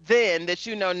then that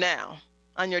you know now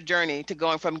on your journey to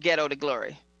going from ghetto to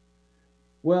glory?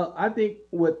 Well, I think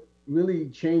what really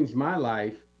changed my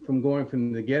life from going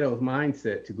from the ghetto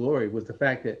mindset to glory was the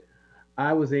fact that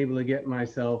I was able to get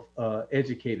myself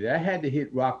educated. I had to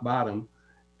hit rock bottom,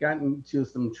 got into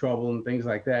some trouble and things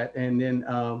like that. And then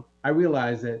I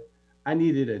realized that I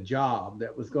needed a job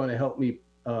that was going to help me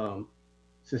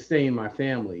sustain my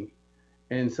family.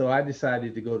 And so I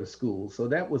decided to go to school. So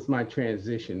that was my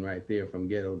transition right there from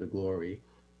ghetto to glory.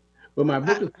 But my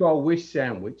book is called Wish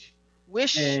Sandwich.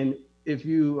 Wish. And if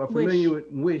you are familiar with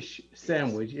Wish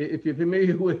Sandwich, if you're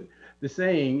familiar with the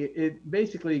saying, it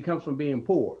basically comes from being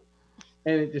poor.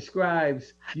 And it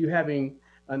describes you having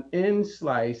an end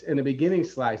slice and a beginning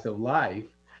slice of life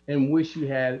and wish you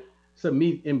had some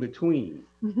meat in between.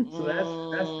 So that's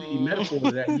the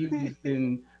metaphor that I use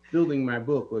in building my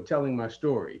book or telling my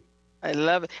story. I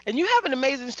love it. And you have an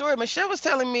amazing story. Michelle was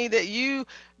telling me that you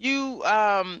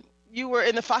were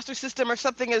in the foster system or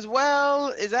something as well.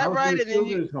 Is that right? In a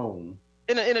children's home.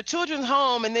 In a children's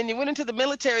home, and then you went into the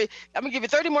military. I'm gonna give you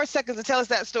 30 more seconds to tell us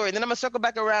that story. And then I'm gonna circle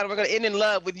back around and we're gonna end in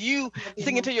love with you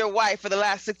singing to your wife for the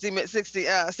last 60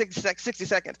 seconds.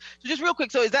 So just real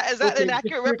quick, so is that an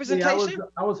accurate representation?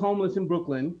 I was homeless in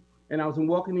Brooklyn, and I was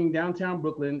walking in downtown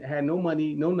Brooklyn, had no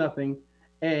money, no nothing.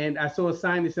 And I saw a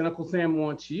sign that said, Uncle Sam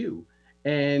wants you.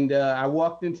 And I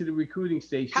walked into the recruiting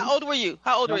station. How old were you?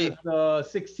 I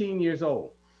was 16 years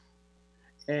old.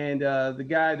 And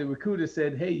the recruiter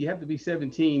said, hey, you have to be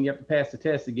 17. You have to pass the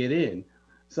test to get in.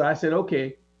 So I said,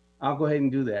 okay, I'll go ahead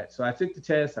and do that. So I took the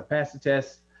test. I passed the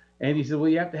test. And he said, well,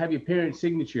 you have to have your parents'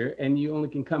 signature, and you only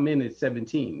can come in at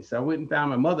 17. So I went and found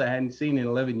my mother I hadn't seen in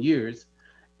 11 years,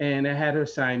 and I had her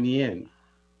sign me in.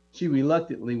 She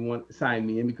reluctantly signed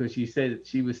me in because she said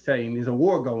she was saying there's a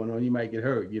war going on. You might get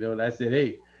hurt. And I said,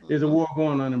 hey, there's a war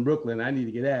going on in Brooklyn. I need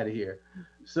to get out of here.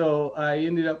 So I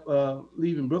ended up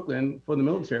leaving Brooklyn for the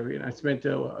military, and I spent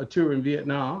a tour in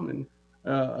Vietnam and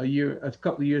a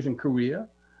couple of years in Korea.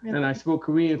 Yep. And I spoke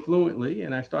Korean fluently,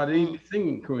 and I started even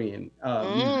singing Korean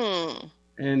music.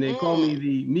 And they call me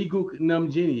the Miguk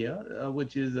Namjinia,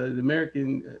 which is the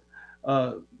American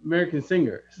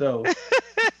singer. So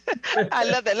I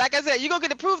love that. Like I said, you're going to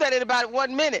get to prove that in about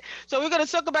 1 minute. So we're going to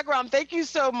circle back around. Thank you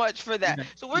so much for that.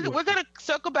 So we're going to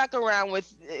circle back around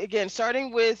with, again,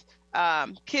 starting with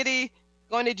Kitty,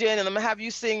 going to Jen, and I'm going to have you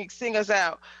sing us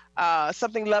out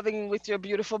something loving with your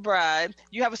beautiful bride.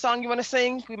 You have a song you want to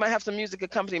sing? We might have some music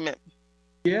accompaniment.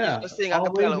 Yeah, sing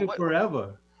Always and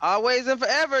Forever. Always and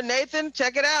Forever. Nathan,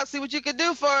 check it out. See what you can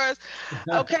do for us.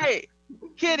 Okay.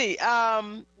 Kitty,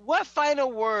 what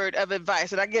final word of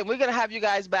advice? And again, we're going to have you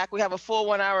guys back. We have a full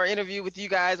 1 hour interview with you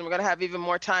guys, and we're going to have even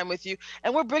more time with you.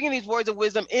 And we're bringing these words of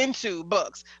wisdom into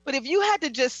books. But if you had to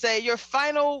just say your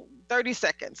final 30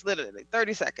 seconds, literally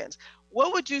 30 seconds,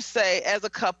 what would you say as a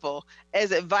couple,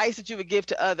 as advice that you would give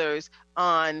to others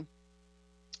on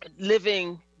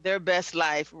living their best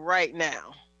life right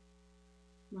now?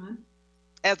 Ron?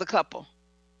 As a couple.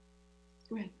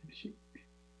 Go ahead.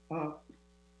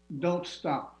 Don't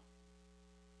stop.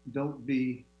 Don't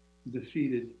be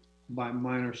defeated by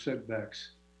minor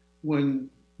setbacks. When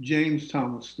James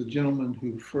Thomas, the gentleman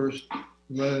who first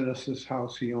rented us this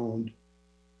house he owned,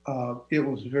 it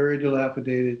was very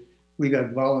dilapidated. We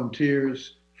got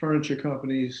volunteers, furniture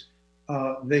companies.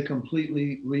 They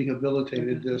completely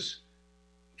rehabilitated this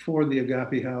for the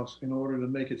Agape House in order to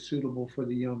make it suitable for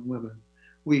the young women.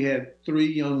 We had 3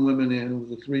 young women in. It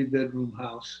was a 3-bedroom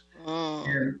house.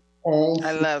 And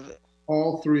I love it.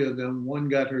 All 3 of them. One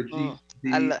got her GED.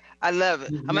 I love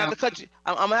it. I'm gonna have to cut you.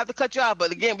 I'm gonna have to cut you off.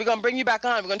 But again, we're gonna bring you back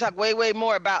on. We're gonna talk way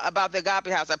more about the Agape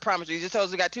House. I promise you. You just told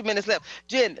us we got 2 minutes left.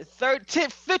 Jen,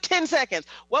 10 seconds.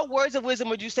 What words of wisdom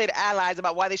would you say to allies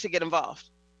about why they should get involved?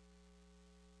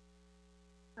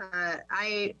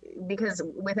 Because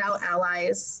without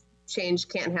allies, change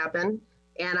can't happen.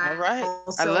 And I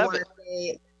also want to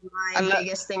say my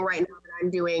biggest thing right now that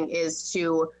I'm doing is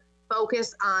to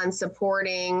focus on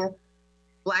supporting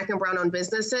Black and brown owned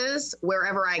businesses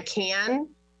wherever I can.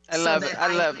 I love it.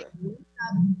 I love it.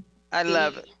 I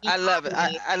love it. I love it.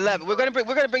 I love it. We're gonna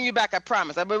bring you back. I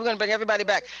promise. We're gonna bring everybody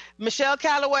back. Michelle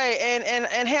Calloway and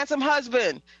handsome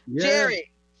husband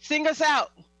Jerry, sing us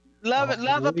out. Love it.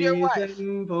 Love up your wife.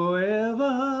 Forever,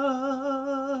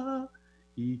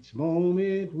 each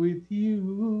moment with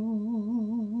you.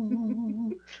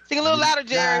 Sing a little louder,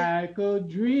 Jerry. Like a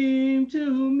dream to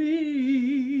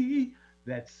me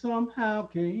that somehow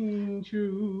came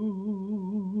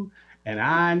true. And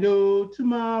I know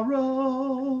tomorrow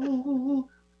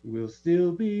will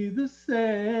still be the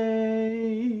same,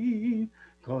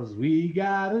 'cause we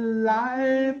got a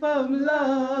life of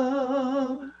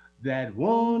love that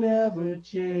won't ever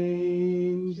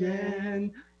change.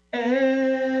 And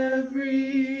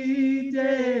every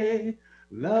day,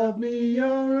 love me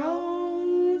your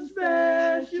own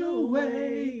special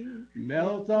way.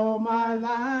 Melt all my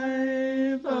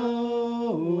life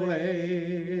away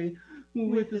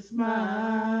with a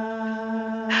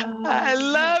smile. I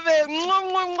love it.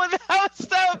 That was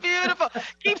so beautiful.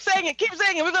 Keep singing. Keep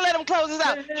singing. We're going to let them close us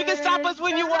out. You can stop us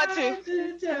when you want to.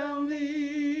 Tell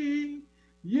me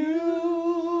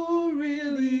you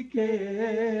really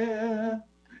care.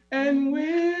 And when